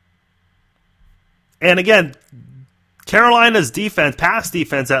 And again, Carolina's defense, pass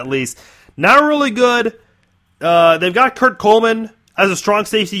defense at least, not really good. They've got Kurt Coleman as a strong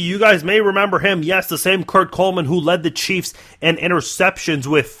safety. You guys may remember him. Yes, the same Kurt Coleman who led the Chiefs in interceptions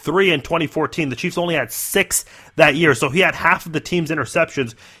with 3 in 2014. The Chiefs only had 6 that year, so he had half of the team's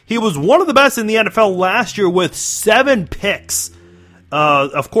interceptions. He was one of the best in the NFL last year with 7 picks.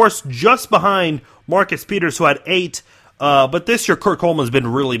 Of course, just behind Marcus Peters, who had 8. But this year, Kurt Coleman's been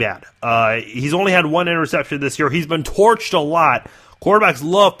really bad. He's only had 1 interception this year. He's been torched a lot. Quarterbacks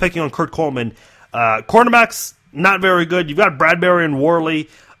love picking on Kurt Coleman. Cornerbacks, not very good. You've got Bradbury and Worley.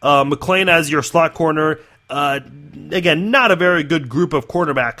 McClain as your slot corner. Again, not a very good group of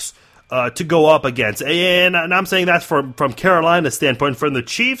quarterbacks to go up against. And I'm saying that's from Carolina's standpoint. From the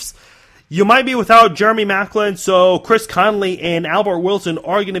Chiefs, you might be without Jeremy Maclin, so Chris Conley and Albert Wilson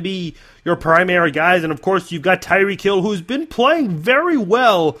are going to be your primary guys. And, of course, you've got Tyreek Hill, who's been playing very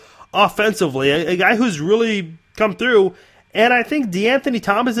well offensively, a guy who's really come through. And I think DeAnthony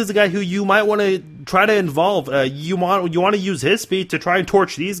Thomas is a guy who you might want to try to involve. You want to use his speed to try and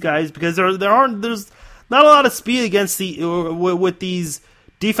torch these guys, because there's not a lot of speed against with these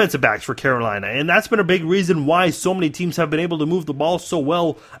defensive backs for Carolina, and that's been a big reason why so many teams have been able to move the ball so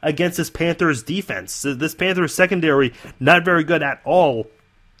well against this Panthers defense. This Panthers secondary, not very good at all.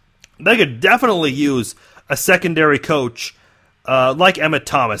 They could definitely use a secondary coach like Emmett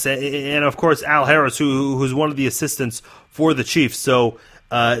Thomas, and of course Al Harris, who's one of the assistants for the Chiefs. So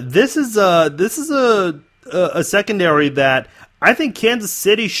this is a secondary that I think Kansas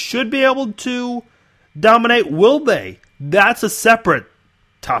City should be able to dominate. Will they? That's a separate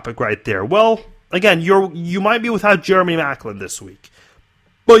topic right there. Well, again, you might be without Jeremy Maclin this week,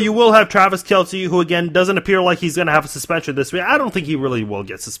 but you will have Travis Kelce, who again doesn't appear like he's going to have a suspension this week. I don't think he really will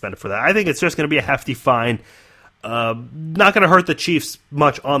get suspended for that. I think it's just going to be a hefty fine. Not going to hurt the Chiefs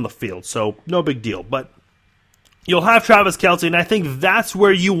much on the field, so no big deal. But you'll have Travis Kelce, and I think that's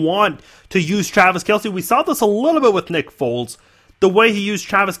where you want to use Travis Kelce. We saw this a little bit with Nick Foles, the way he used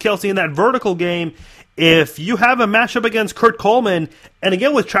Travis Kelce in that vertical game. If you have a matchup against Kurt Coleman, and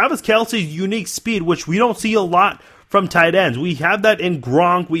again with Travis Kelce's unique speed, which we don't see a lot from tight ends. We have that in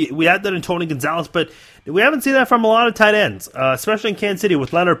Gronk, we had that in Tony Gonzalez, but we haven't seen that from a lot of tight ends, especially in Kansas City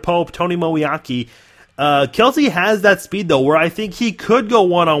with Leonard Pope, Tony Moeaki. Kelce has that speed, though, where I think he could go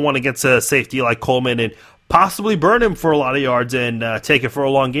one-on-one against a safety like Coleman and possibly burn him for a lot of yards and take it for a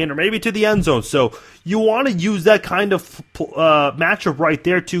long gain, or maybe to the end zone. So you want to use that kind of matchup right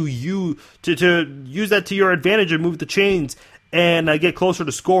there to use that to your advantage and move the chains and get closer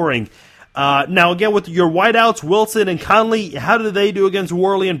to scoring. Now, again, with your wideouts, Wilson and Conley, how do they do against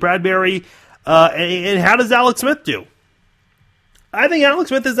Worley and Bradbury? And how does Alex Smith do? I think Alex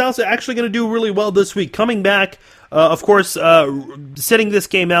Smith is also actually going to do really well this week. Coming back, of course, sitting this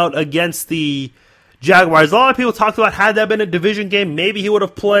game out against the Jaguars. A lot of people talked about, had that been a division game, maybe he would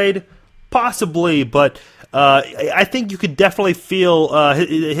have played, possibly, but I think you could definitely feel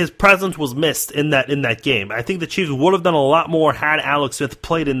his presence was missed in that game. I think the Chiefs would have done a lot more had Alex Smith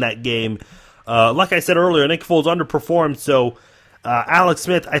played in that game. Like I said earlier, Nick Foles underperformed, so Alex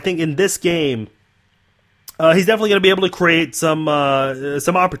Smith, I think in this game, he's definitely going to be able to create some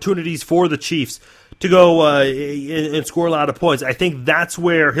opportunities for the Chiefs to go and score a lot of points. I think that's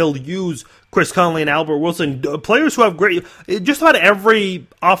where he'll use Chris Conley and Albert Wilson, players who have great. Just about every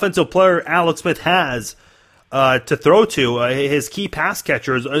offensive player Alex Smith has to throw to, his key pass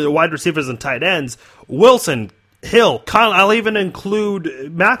catchers, wide receivers and tight ends, Wilson, Hill, Conley, I'll even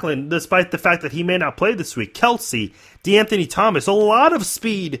include Macklin, despite the fact that he may not play this week, Kelsey, DeAnthony Thomas, a lot of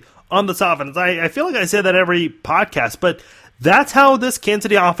speed on this offense. I feel like I say that every podcast, but that's how this Kansas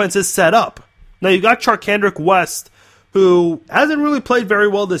City offense is set up. Now, you got Charcandrick West, who hasn't really played very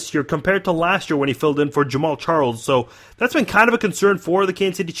well this year compared to last year when he filled in for Jamal Charles. So that's been kind of a concern for the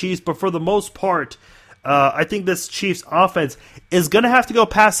Kansas City Chiefs, but for the most part, I think this Chiefs offense is going to have to go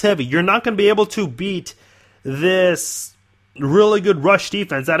pass heavy. You're not going to be able to beat this really good rush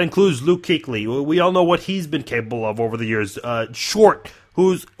defense. That includes Luke Kuechly. We all know what he's been capable of over the years. Short,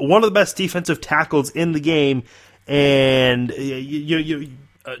 who's one of the best defensive tackles in the game, and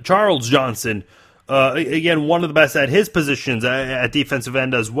Charles Johnson, again, one of the best at his positions at defensive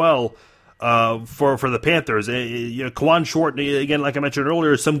end as well for the Panthers. Kawan Short, again, like I mentioned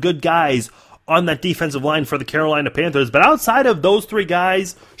earlier, some good guys on that defensive line for the Carolina Panthers. But outside of those three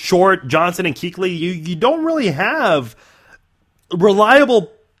guys, Short, Johnson, and Kuechly, you don't really have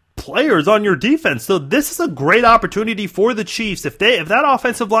reliable players on your defense. So this is a great opportunity for the Chiefs. If that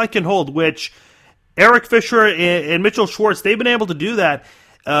offensive line can hold, which Eric Fisher and Mitchell Schwartz, they've been able to do that,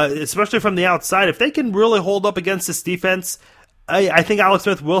 especially from the outside. If they can really hold up against this defense, I think Alex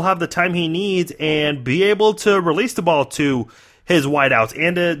Smith will have the time he needs and be able to release the ball to his wideouts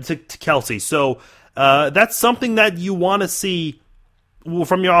and to Kelsey. So that's something that you want to see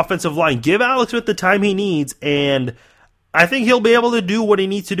from your offensive line. Give Alex Smith the time he needs, and I think he'll be able to do what he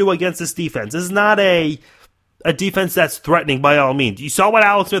needs to do against this defense. This is not a defense that's threatening by all means. You saw what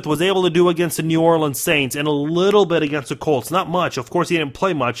Alex Smith was able to do against the New Orleans Saints and a little bit against the Colts. Not much. Of course, he didn't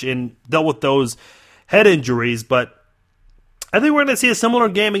play much and dealt with those head injuries, but I think we're going to see a similar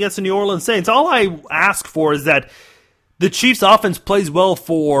game against the New Orleans Saints. All I ask for is that the Chiefs' offense plays well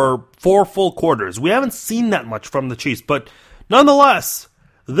for 4 full quarters. We haven't seen that much from the Chiefs, but nonetheless,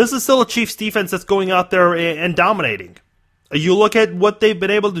 this is still a Chiefs defense that's going out there and dominating. You look at what they've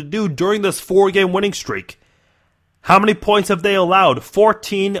been able to do during this 4-game winning streak. How many points have they allowed?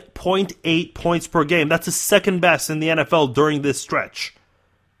 14.8 points per game. That's the second best in the NFL during this stretch.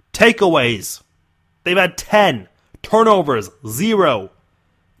 Takeaways, they've had 10. Turnovers, 0.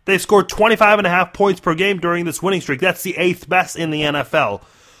 They've scored 25.5 points per game during this winning streak. That's the 8th best in the NFL.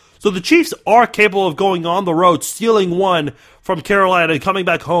 So the Chiefs are capable of going on the road, stealing one from Carolina, and coming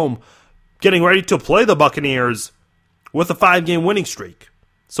back home, getting ready to play the Buccaneers with a 5-game winning streak.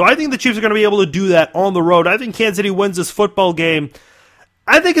 So I think the Chiefs are going to be able to do that on the road. I think Kansas City wins this football game.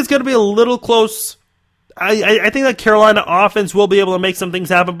 I think it's going to be a little close. I think that Carolina offense will be able to make some things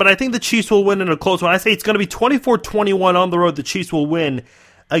happen, but I think the Chiefs will win in a close one. I say it's going to be 24-21 on the road. The Chiefs will win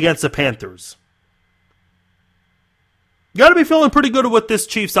against the Panthers. You got to be feeling pretty good with this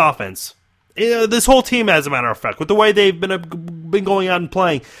Chiefs offense. This whole team, as a matter of fact, with the way they've been going out and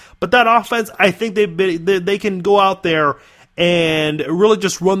playing. But that offense, I think they can go out there and really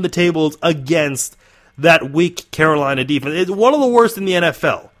just run the tables against that weak Carolina defense. It's one of the worst in the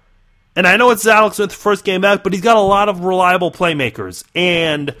NFL. And I know it's Alex Smith's first game back, but he's got a lot of reliable playmakers.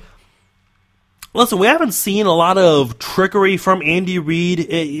 And listen, we haven't seen a lot of trickery from Andy Reid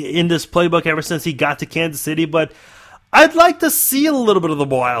in this playbook ever since he got to Kansas City, but I'd like to see a little bit of the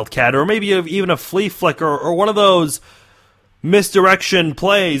Wildcat, or maybe even a flea flicker, or one of those misdirection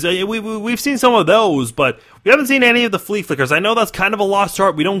plays. We've seen some of those, but we haven't seen any of the flea flickers. I know that's kind of a lost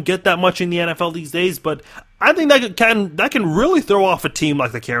art. We don't get that much in the NFL these days, but I think that can really throw off a team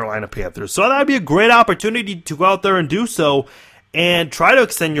like the Carolina Panthers. So that'd be a great opportunity to go out there and do so and try to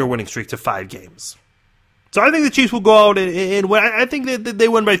extend your winning streak to 5 games. So I think the Chiefs will go out and win. I think that they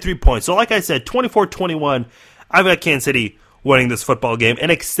win by 3 points. So like I said, 24-21, I've got Kansas City winning this football game and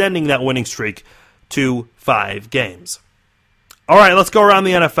extending that winning streak to 5 games. All right, let's go around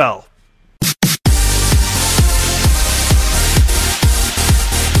the NFL.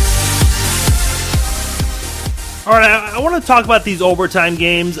 All right, I want to talk about these overtime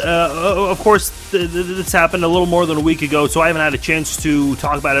games. Of course, this happened a little more than a week ago, so I haven't had a chance to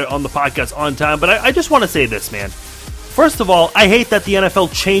talk about it on the podcast on time. But I just want to say this, man. First of all, I hate that the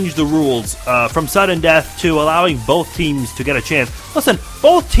NFL changed the rules from sudden death to allowing both teams to get a chance. Listen,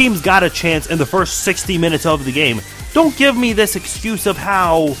 both teams got a chance in the first 60 minutes of the game. Don't give me this excuse of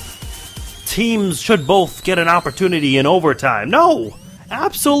how teams should both get an opportunity in overtime. No,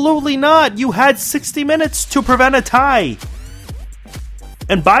 absolutely not. You had 60 minutes to prevent a tie.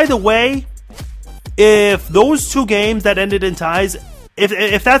 And by the way, if those two games that ended in ties,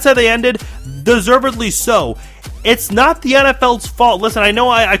 if that's how they ended, deservedly so. It's not the NFL's fault. Listen, I know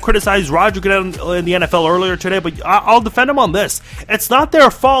I criticized Roger Goodell in the NFL earlier today, but I'll defend him on this. It's not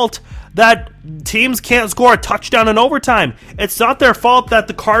their fault that teams can't score a touchdown in overtime. It's not their fault that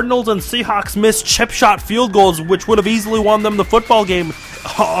the Cardinals and Seahawks missed chip shot field goals, which would have easily won them the football game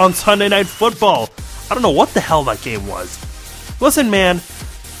on Sunday Night Football. I don't know what the hell that game was. Listen, man,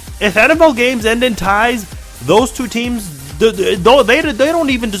 if NFL games end in ties, those two teams, they don't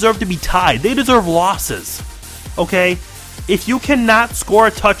even deserve to be tied. They deserve losses. Okay? If you cannot score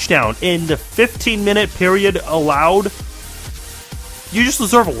a touchdown in the 15-minute period allowed, you just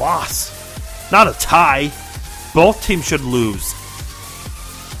deserve a loss, not a tie. Both teams should lose.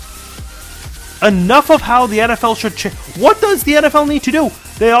 Enough of how the NFL should change. What does the NFL need to do?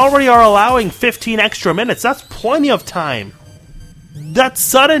 They already are allowing 15 extra minutes. That's plenty of time. That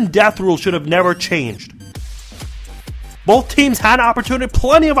sudden death rule should have never changed. Both teams had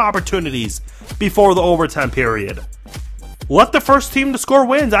plenty of opportunities before the overtime period. Let the first team to score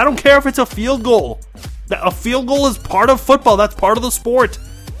wins. I don't care if it's a field goal. A field goal is part of football. That's part of the sport.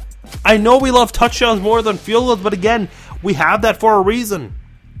 I know we love touchdowns more than field goals, but again, we have that for a reason.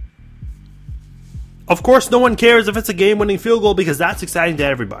 Of course, no one cares if it's a game-winning field goal because that's exciting to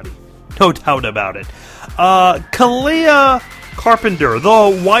everybody. No doubt about it. Kalia Carpenter,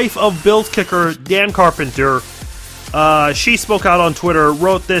 the wife of Bills kicker Dan Carpenter, she spoke out on Twitter,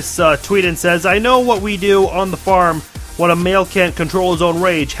 wrote this tweet and says, "I know what we do on the farm when a male can't control his own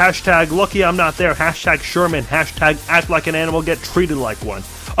rage. Hashtag lucky I'm not there. Hashtag Sherman. Hashtag act like an animal, get treated like one."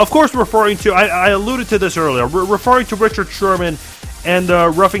 Of course, referring to, I alluded to this earlier, referring to Richard Sherman and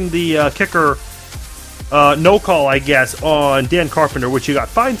roughing the kicker no call, I guess, on Dan Carpenter, which he got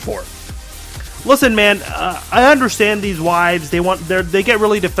fined for. Listen, man, I understand these wives. They get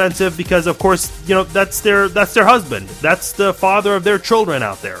really defensive because, of course, you know that's their husband. That's the father of their children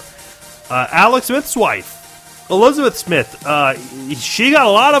out there. Alex Smith's wife, Elizabeth Smith, she got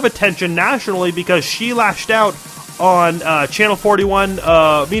a lot of attention nationally because she lashed out on Channel 41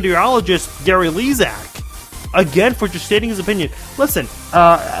 meteorologist Gary Lezak, again, for just stating his opinion. Listen,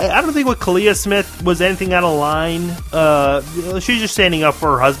 I don't think what Kalia Smith was anything out of line. She's just standing up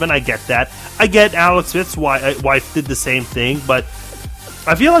for her husband. I get that. I get Alex Smith's wife did the same thing, but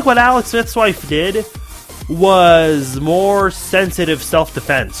I feel like what Alex Smith's wife did was more sensitive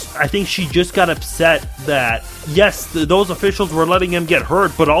self-defense. I think she just got upset that, yes, those officials were letting him get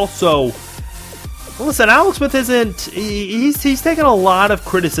hurt, but also, listen, Alex Smith he's taken a lot of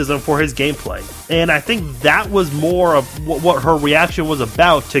criticism for his gameplay, and I think that was more of what her reaction was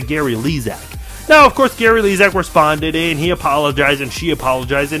about to Gary Lezak. Now, of course, Gary Lezak responded, and he apologized, and she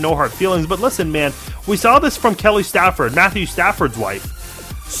apologized, and no hard feelings, but listen, man, we saw this from Kelly Stafford, Matthew Stafford's wife.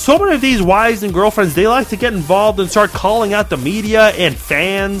 So many of these wives and girlfriends, they like to get involved and start calling out the media and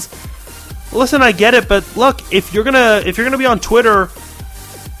fans. Listen, I get it, but look, if you're gonna be on Twitter,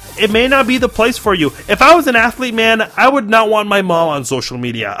 it may not be the place for you. If I was an athlete, man, I would not want my mom on social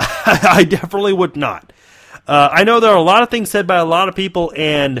media. I definitely would not. I know there are a lot of things said by a lot of people,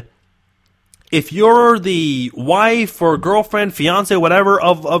 and if you're the wife or girlfriend, fiance, whatever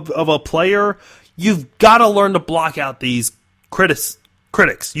of a player, you've got to learn to block out these critics.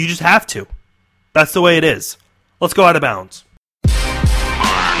 You just have to. That's the way it is. Let's go out of bounds.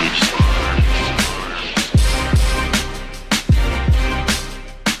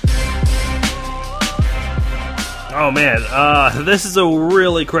 Oh man, this is a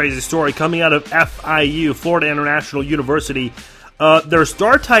really crazy story coming out of FIU, Florida International University. Their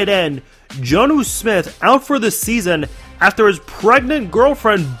star tight end, Jonnu Smith, out for the season after his pregnant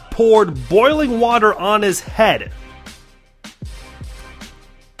girlfriend poured boiling water on his head.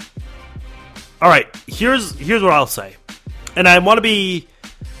 All right, here's what I'll say, and I want to be.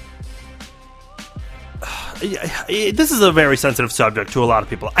 This is a very sensitive subject to a lot of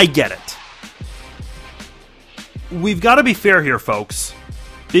people. I get it. We've got to be fair here, folks,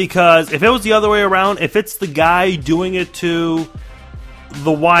 because if it was the other way around, if it's the guy doing it to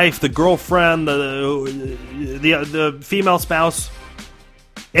the wife, the girlfriend, the female spouse,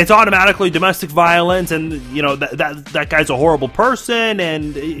 it's automatically domestic violence, and you know that guy's a horrible person,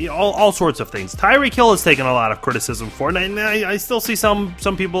 and all sorts of things. Tyreek Hill has taken a lot of criticism for it, and I still see some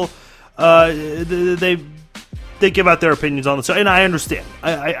people they give out their opinions on this, and I understand.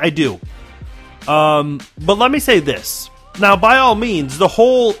 I do. But let me say this. Now, by all means, the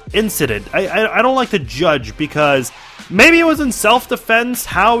whole incident, I don't like to judge because maybe it was in self-defense.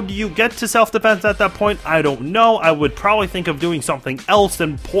 How do you get to self-defense at that point? I don't know. I would probably think of doing something else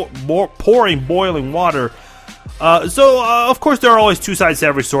than pouring boiling water Of course, there are always two sides to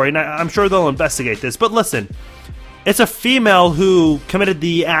every story, and I'm sure they'll investigate this. But listen, it's a female who committed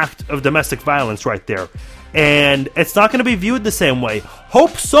the act of domestic violence right there. And it's not going to be viewed the same way.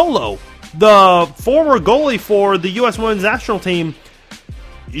 Hope Solo, the former goalie for the U.S. women's national team,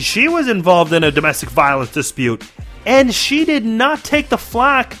 she was involved in a domestic violence dispute. And she did not take the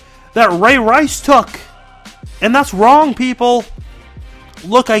flack that Ray Rice took. And that's wrong, people.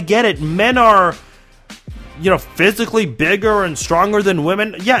 Look, I get it. Men are, physically bigger and stronger than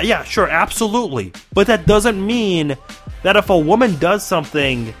women. Yeah, sure, absolutely. But that doesn't mean that if a woman does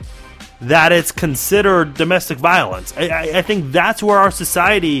something, that it's considered domestic violence. I think that's where our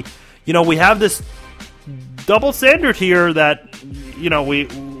society, we have this double standard here that,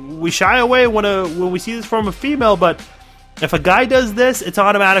 we shy away when we see this from a female, but if a guy does this, it's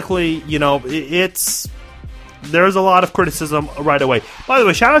automatically, there's a lot of criticism right away. By the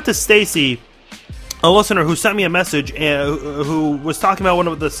way, shout out to Stacy, a listener who sent me a message who was talking about one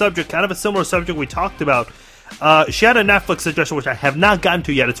of the subject, kind of a similar subject we talked about. She had a Netflix suggestion, which I have not gotten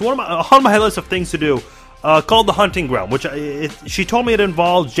to yet. It's on my list of things to do, called The Hunting Ground, which she told me it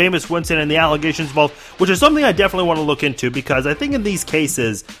involves Jameis Winston and the allegations involved, which is something I definitely want to look into, because I think in these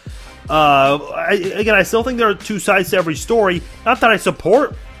cases, I still think there are two sides to every story. Not that I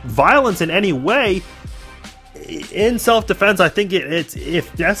support violence in any way. In self-defense, I think it's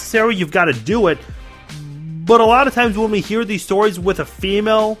if necessary, you've got to do it. But a lot of times when we hear these stories with a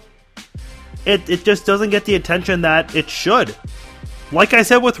female, it just doesn't get the attention that it should. Like I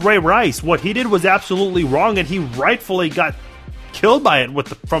said with Ray Rice, what he did was absolutely wrong, and he rightfully got killed by it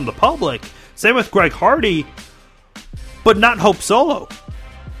from the public. Same with Greg Hardy, but not Hope Solo.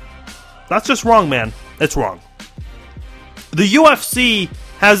 That's just wrong, man. It's wrong. The UFC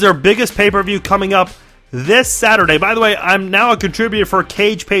has their biggest pay-per-view coming up this Saturday. By the way, I'm now a contributor for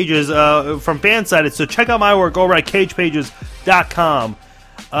Cage Pages from Fansided, so check out my work over at cagepages.com.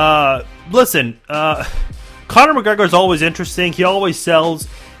 Listen, Conor McGregor is always interesting. He always sells.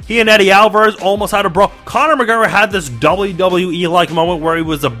 He and Eddie Alvarez almost had a brawl. Conor McGregor had this WWE-like moment where he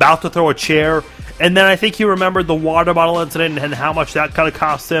was about to throw a chair, and then I think he remembered the water bottle incident and how much that kind of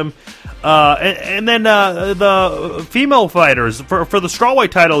cost him. And then the female fighters for the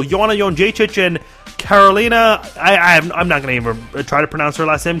strawweight title, Joanna Jędrzejczyk and Karolina, I'm not going to even try to pronounce her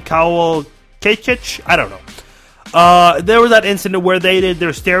last name, Kowalkiewicz? I don't know. There was that incident where they did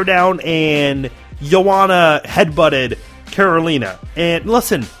their stare down and Joanna headbutted Karolina. And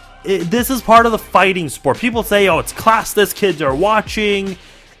listen, this is part of the fighting sport. People say, oh, it's classless, kids are watching,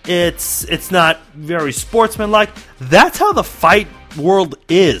 it's not very sportsmanlike. That's how the fight world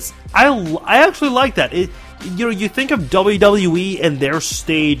is. I actually like that. You think of WWE and their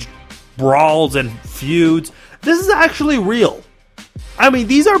staged brawls and feuds. This is actually real. I mean,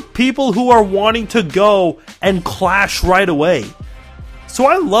 these are people who are wanting to go and clash right away. So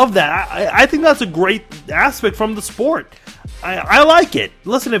I love that. I think that's a great aspect from the sport. I like it.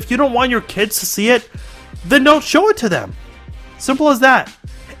 Listen, if you don't want your kids to see it, then don't show it to them. Simple as that.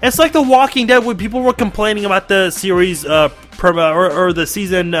 It's like The Walking Dead when people were complaining about the series or the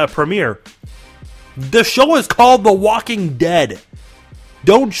season premiere. The show is called The Walking Dead.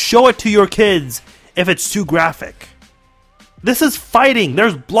 Don't show it to your kids if it's too graphic. This is fighting.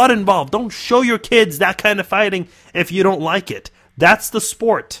 There's blood involved. Don't show your kids that kind of fighting if you don't like it. That's the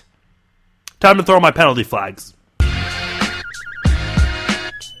sport. Time to throw my penalty flags.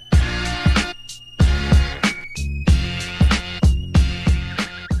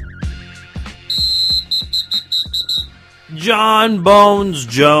 Jon Bones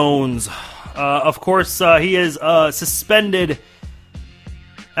Jones. Of course, he is suspended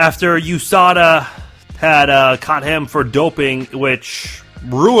after USADA had caught him for doping, which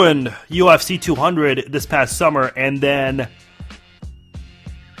ruined UFC 200 this past summer. And then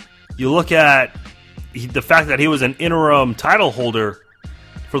you look at the fact that he was an interim title holder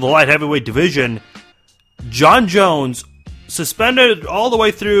for the light heavyweight division. Jon Jones suspended all the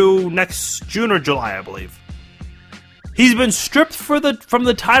way through next June or July, I believe. He's been stripped from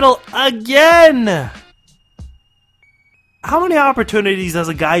the title again. How many opportunities does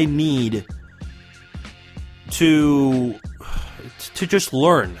a guy need to just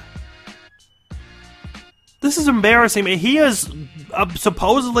learn? This is embarrassing. I mean, he is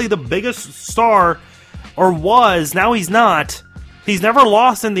supposedly the biggest star, or was. Now he's not. He's never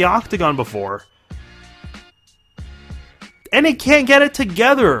lost in the octagon before. And he can't get it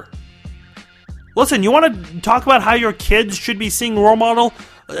together. Listen, you want to talk about how your kids should be seeing role model?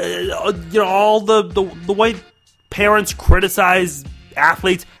 All the way parents criticize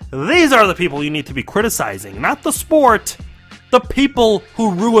athletes. These are the people you need to be criticizing, not the sport. The people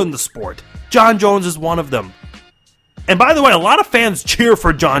who ruin the sport. Jon Jones is one of them. And by the way, a lot of fans cheer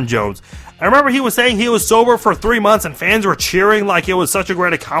for Jon Jones. I remember he was saying he was sober for 3 months and fans were cheering like it was such a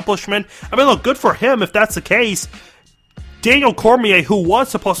great accomplishment. I mean, look, good for him if that's the case. Daniel Cormier, who was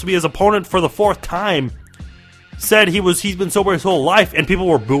supposed to be his opponent for the 4th time, said he's been sober his whole life and people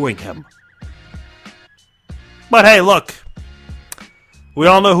were booing him. But hey, look, we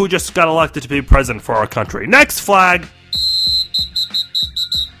all know who just got elected to be president for our country. Next flag.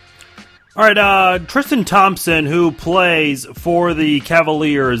 All right, Tristan Thompson, who plays for the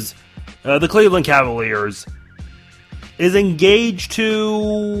Cavaliers, the Cleveland Cavaliers, is engaged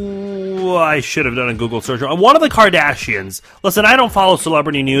to, I should have done a Google search, one of the Kardashians. Listen, I don't follow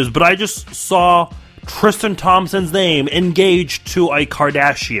celebrity news, but I just saw Tristan Thompson's name engaged to a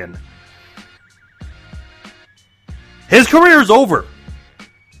Kardashian. His career is over.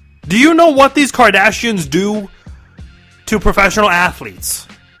 Do you know what these Kardashians do to professional athletes?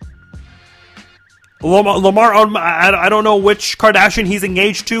 Lamar, I don't know which Kardashian he's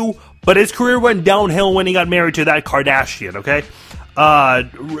engaged to, but his career went downhill when he got married to that Kardashian, okay?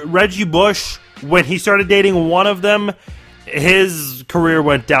 Reggie Bush, when he started dating one of them, his career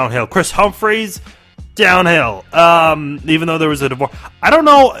went downhill. Chris Humphries, downhill. Even though there was a divorce. I don't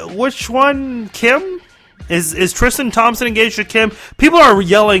know which one, Kim? Is Tristan Thompson engaged to Kim? People are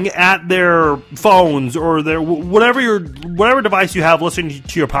yelling at their phones or their whatever device you have listening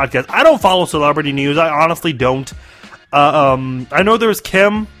to your podcast. I don't follow celebrity news. I honestly don't. I know there's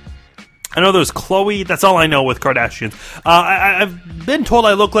Kim. I know there's Khloe. That's all I know with Kardashians. I've been told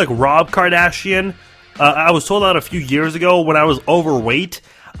I look like Rob Kardashian. I was told that a few years ago when I was overweight.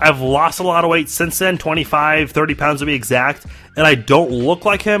 I've lost a lot of weight since then, 25, 30 pounds to be exact, and I don't look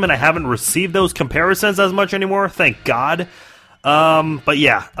like him, and I haven't received those comparisons as much anymore, thank God. But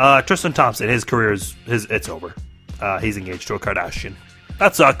yeah, Tristan Thompson, his career it's over. He's engaged to a Kardashian.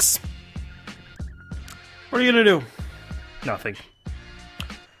 That sucks. What are you going to do? Nothing.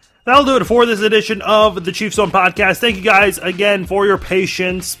 That'll do it for this edition of the Chiefs Zone Podcast. Thank you guys again for your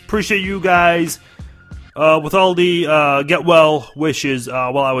patience. Appreciate you guys. With all the get well wishes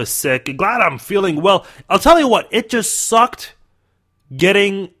while I was sick. Glad I'm feeling well. I'll tell you what, it just sucked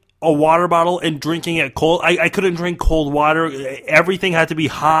getting a water bottle and drinking it cold. I couldn't drink cold water. Everything had to be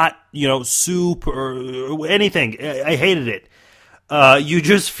hot, soup or anything. I hated it. You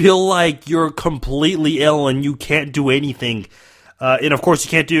just feel like you're completely ill and you can't do anything. And of course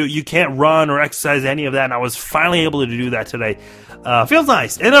you can't run or exercise, any of that, and I was finally able to do that today. Feels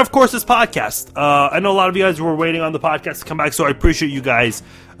nice. And of course this podcast. I know a lot of you guys were waiting on the podcast to come back, so I appreciate you guys,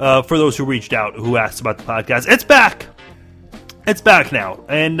 for those who reached out, who asked about the podcast. It's back! It's back now.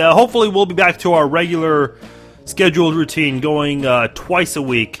 And hopefully we'll be back to our regular scheduled routine going twice a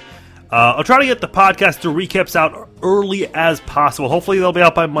week. I'll try to get the podcast to recaps out early as possible. Hopefully they'll be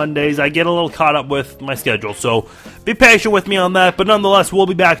out by Mondays. I get a little caught up with my schedule, so be patient with me on that. But nonetheless, we'll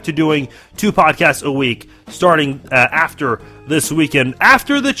be back to doing 2 podcasts a week starting after this weekend.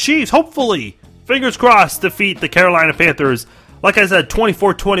 After the Chiefs, hopefully, fingers crossed, defeat the Carolina Panthers. Like I said,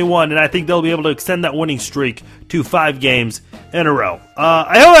 24-21, and I think they'll be able to extend that winning streak to 5 games in a row.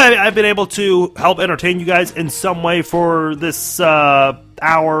 I hope I've been able to help entertain you guys in some way for this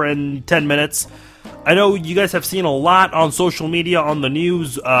hour and 10 minutes. I know you guys have seen a lot on social media, on the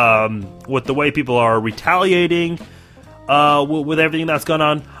news, with the way people are retaliating with everything that's gone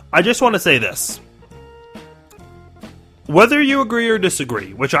on. I just want to say this. Whether you agree or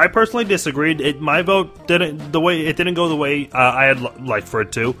disagree, which I personally disagreed, my vote didn't go the way I had liked for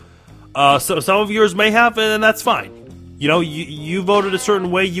it to. So some of yours may have, and that's fine. You voted a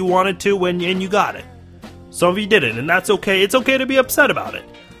certain way you wanted to, and you got it. Some of you didn't, and that's okay. It's okay to be upset about it.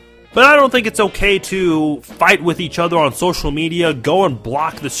 But I don't think it's okay to fight with each other on social media, go and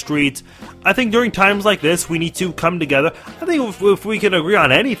block the streets. I think during times like this, we need to come together. I think if we can agree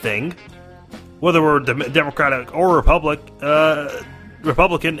on anything, whether we're Democratic or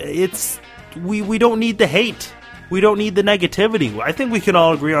Republican, we don't need the hate. We don't need the negativity. I think we can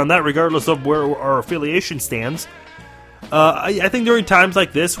all agree on that, regardless of where our affiliation stands. I think during times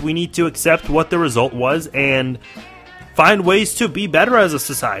like this, we need to accept what the result was and find ways to be better as a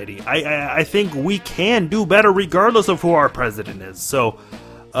society. I think we can do better regardless of who our president is. So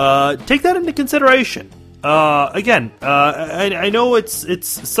take that into consideration. I know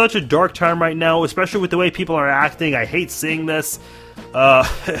it's such a dark time right now, especially with the way people are acting. I hate seeing this.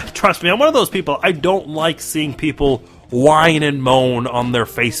 Trust me, I'm one of those people. I don't like seeing people whine and moan on their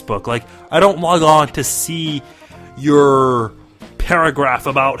Facebook. Like, I don't log on to see your paragraph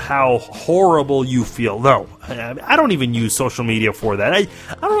about how horrible you feel. No, I don't even use social media for that.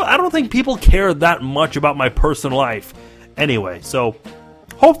 I don't think people care that much about my personal life anyway. So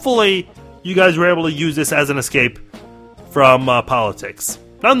hopefully you guys were able to use this as an escape from politics.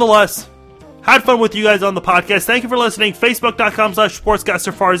 Nonetheless, had fun with you guys on the podcast. Thank you for listening.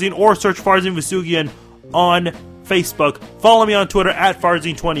 Facebook.com/Sportscaster Farzine or search Farzine Vousoughian on Facebook. Follow me on Twitter at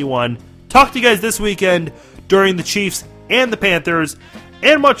Farzine21. Talk to you guys this weekend during the Chiefs and the Panthers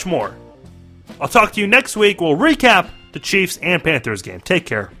and much more. I'll talk to you next week. We'll recap the Chiefs and Panthers game. Take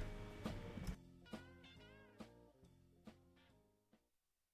care.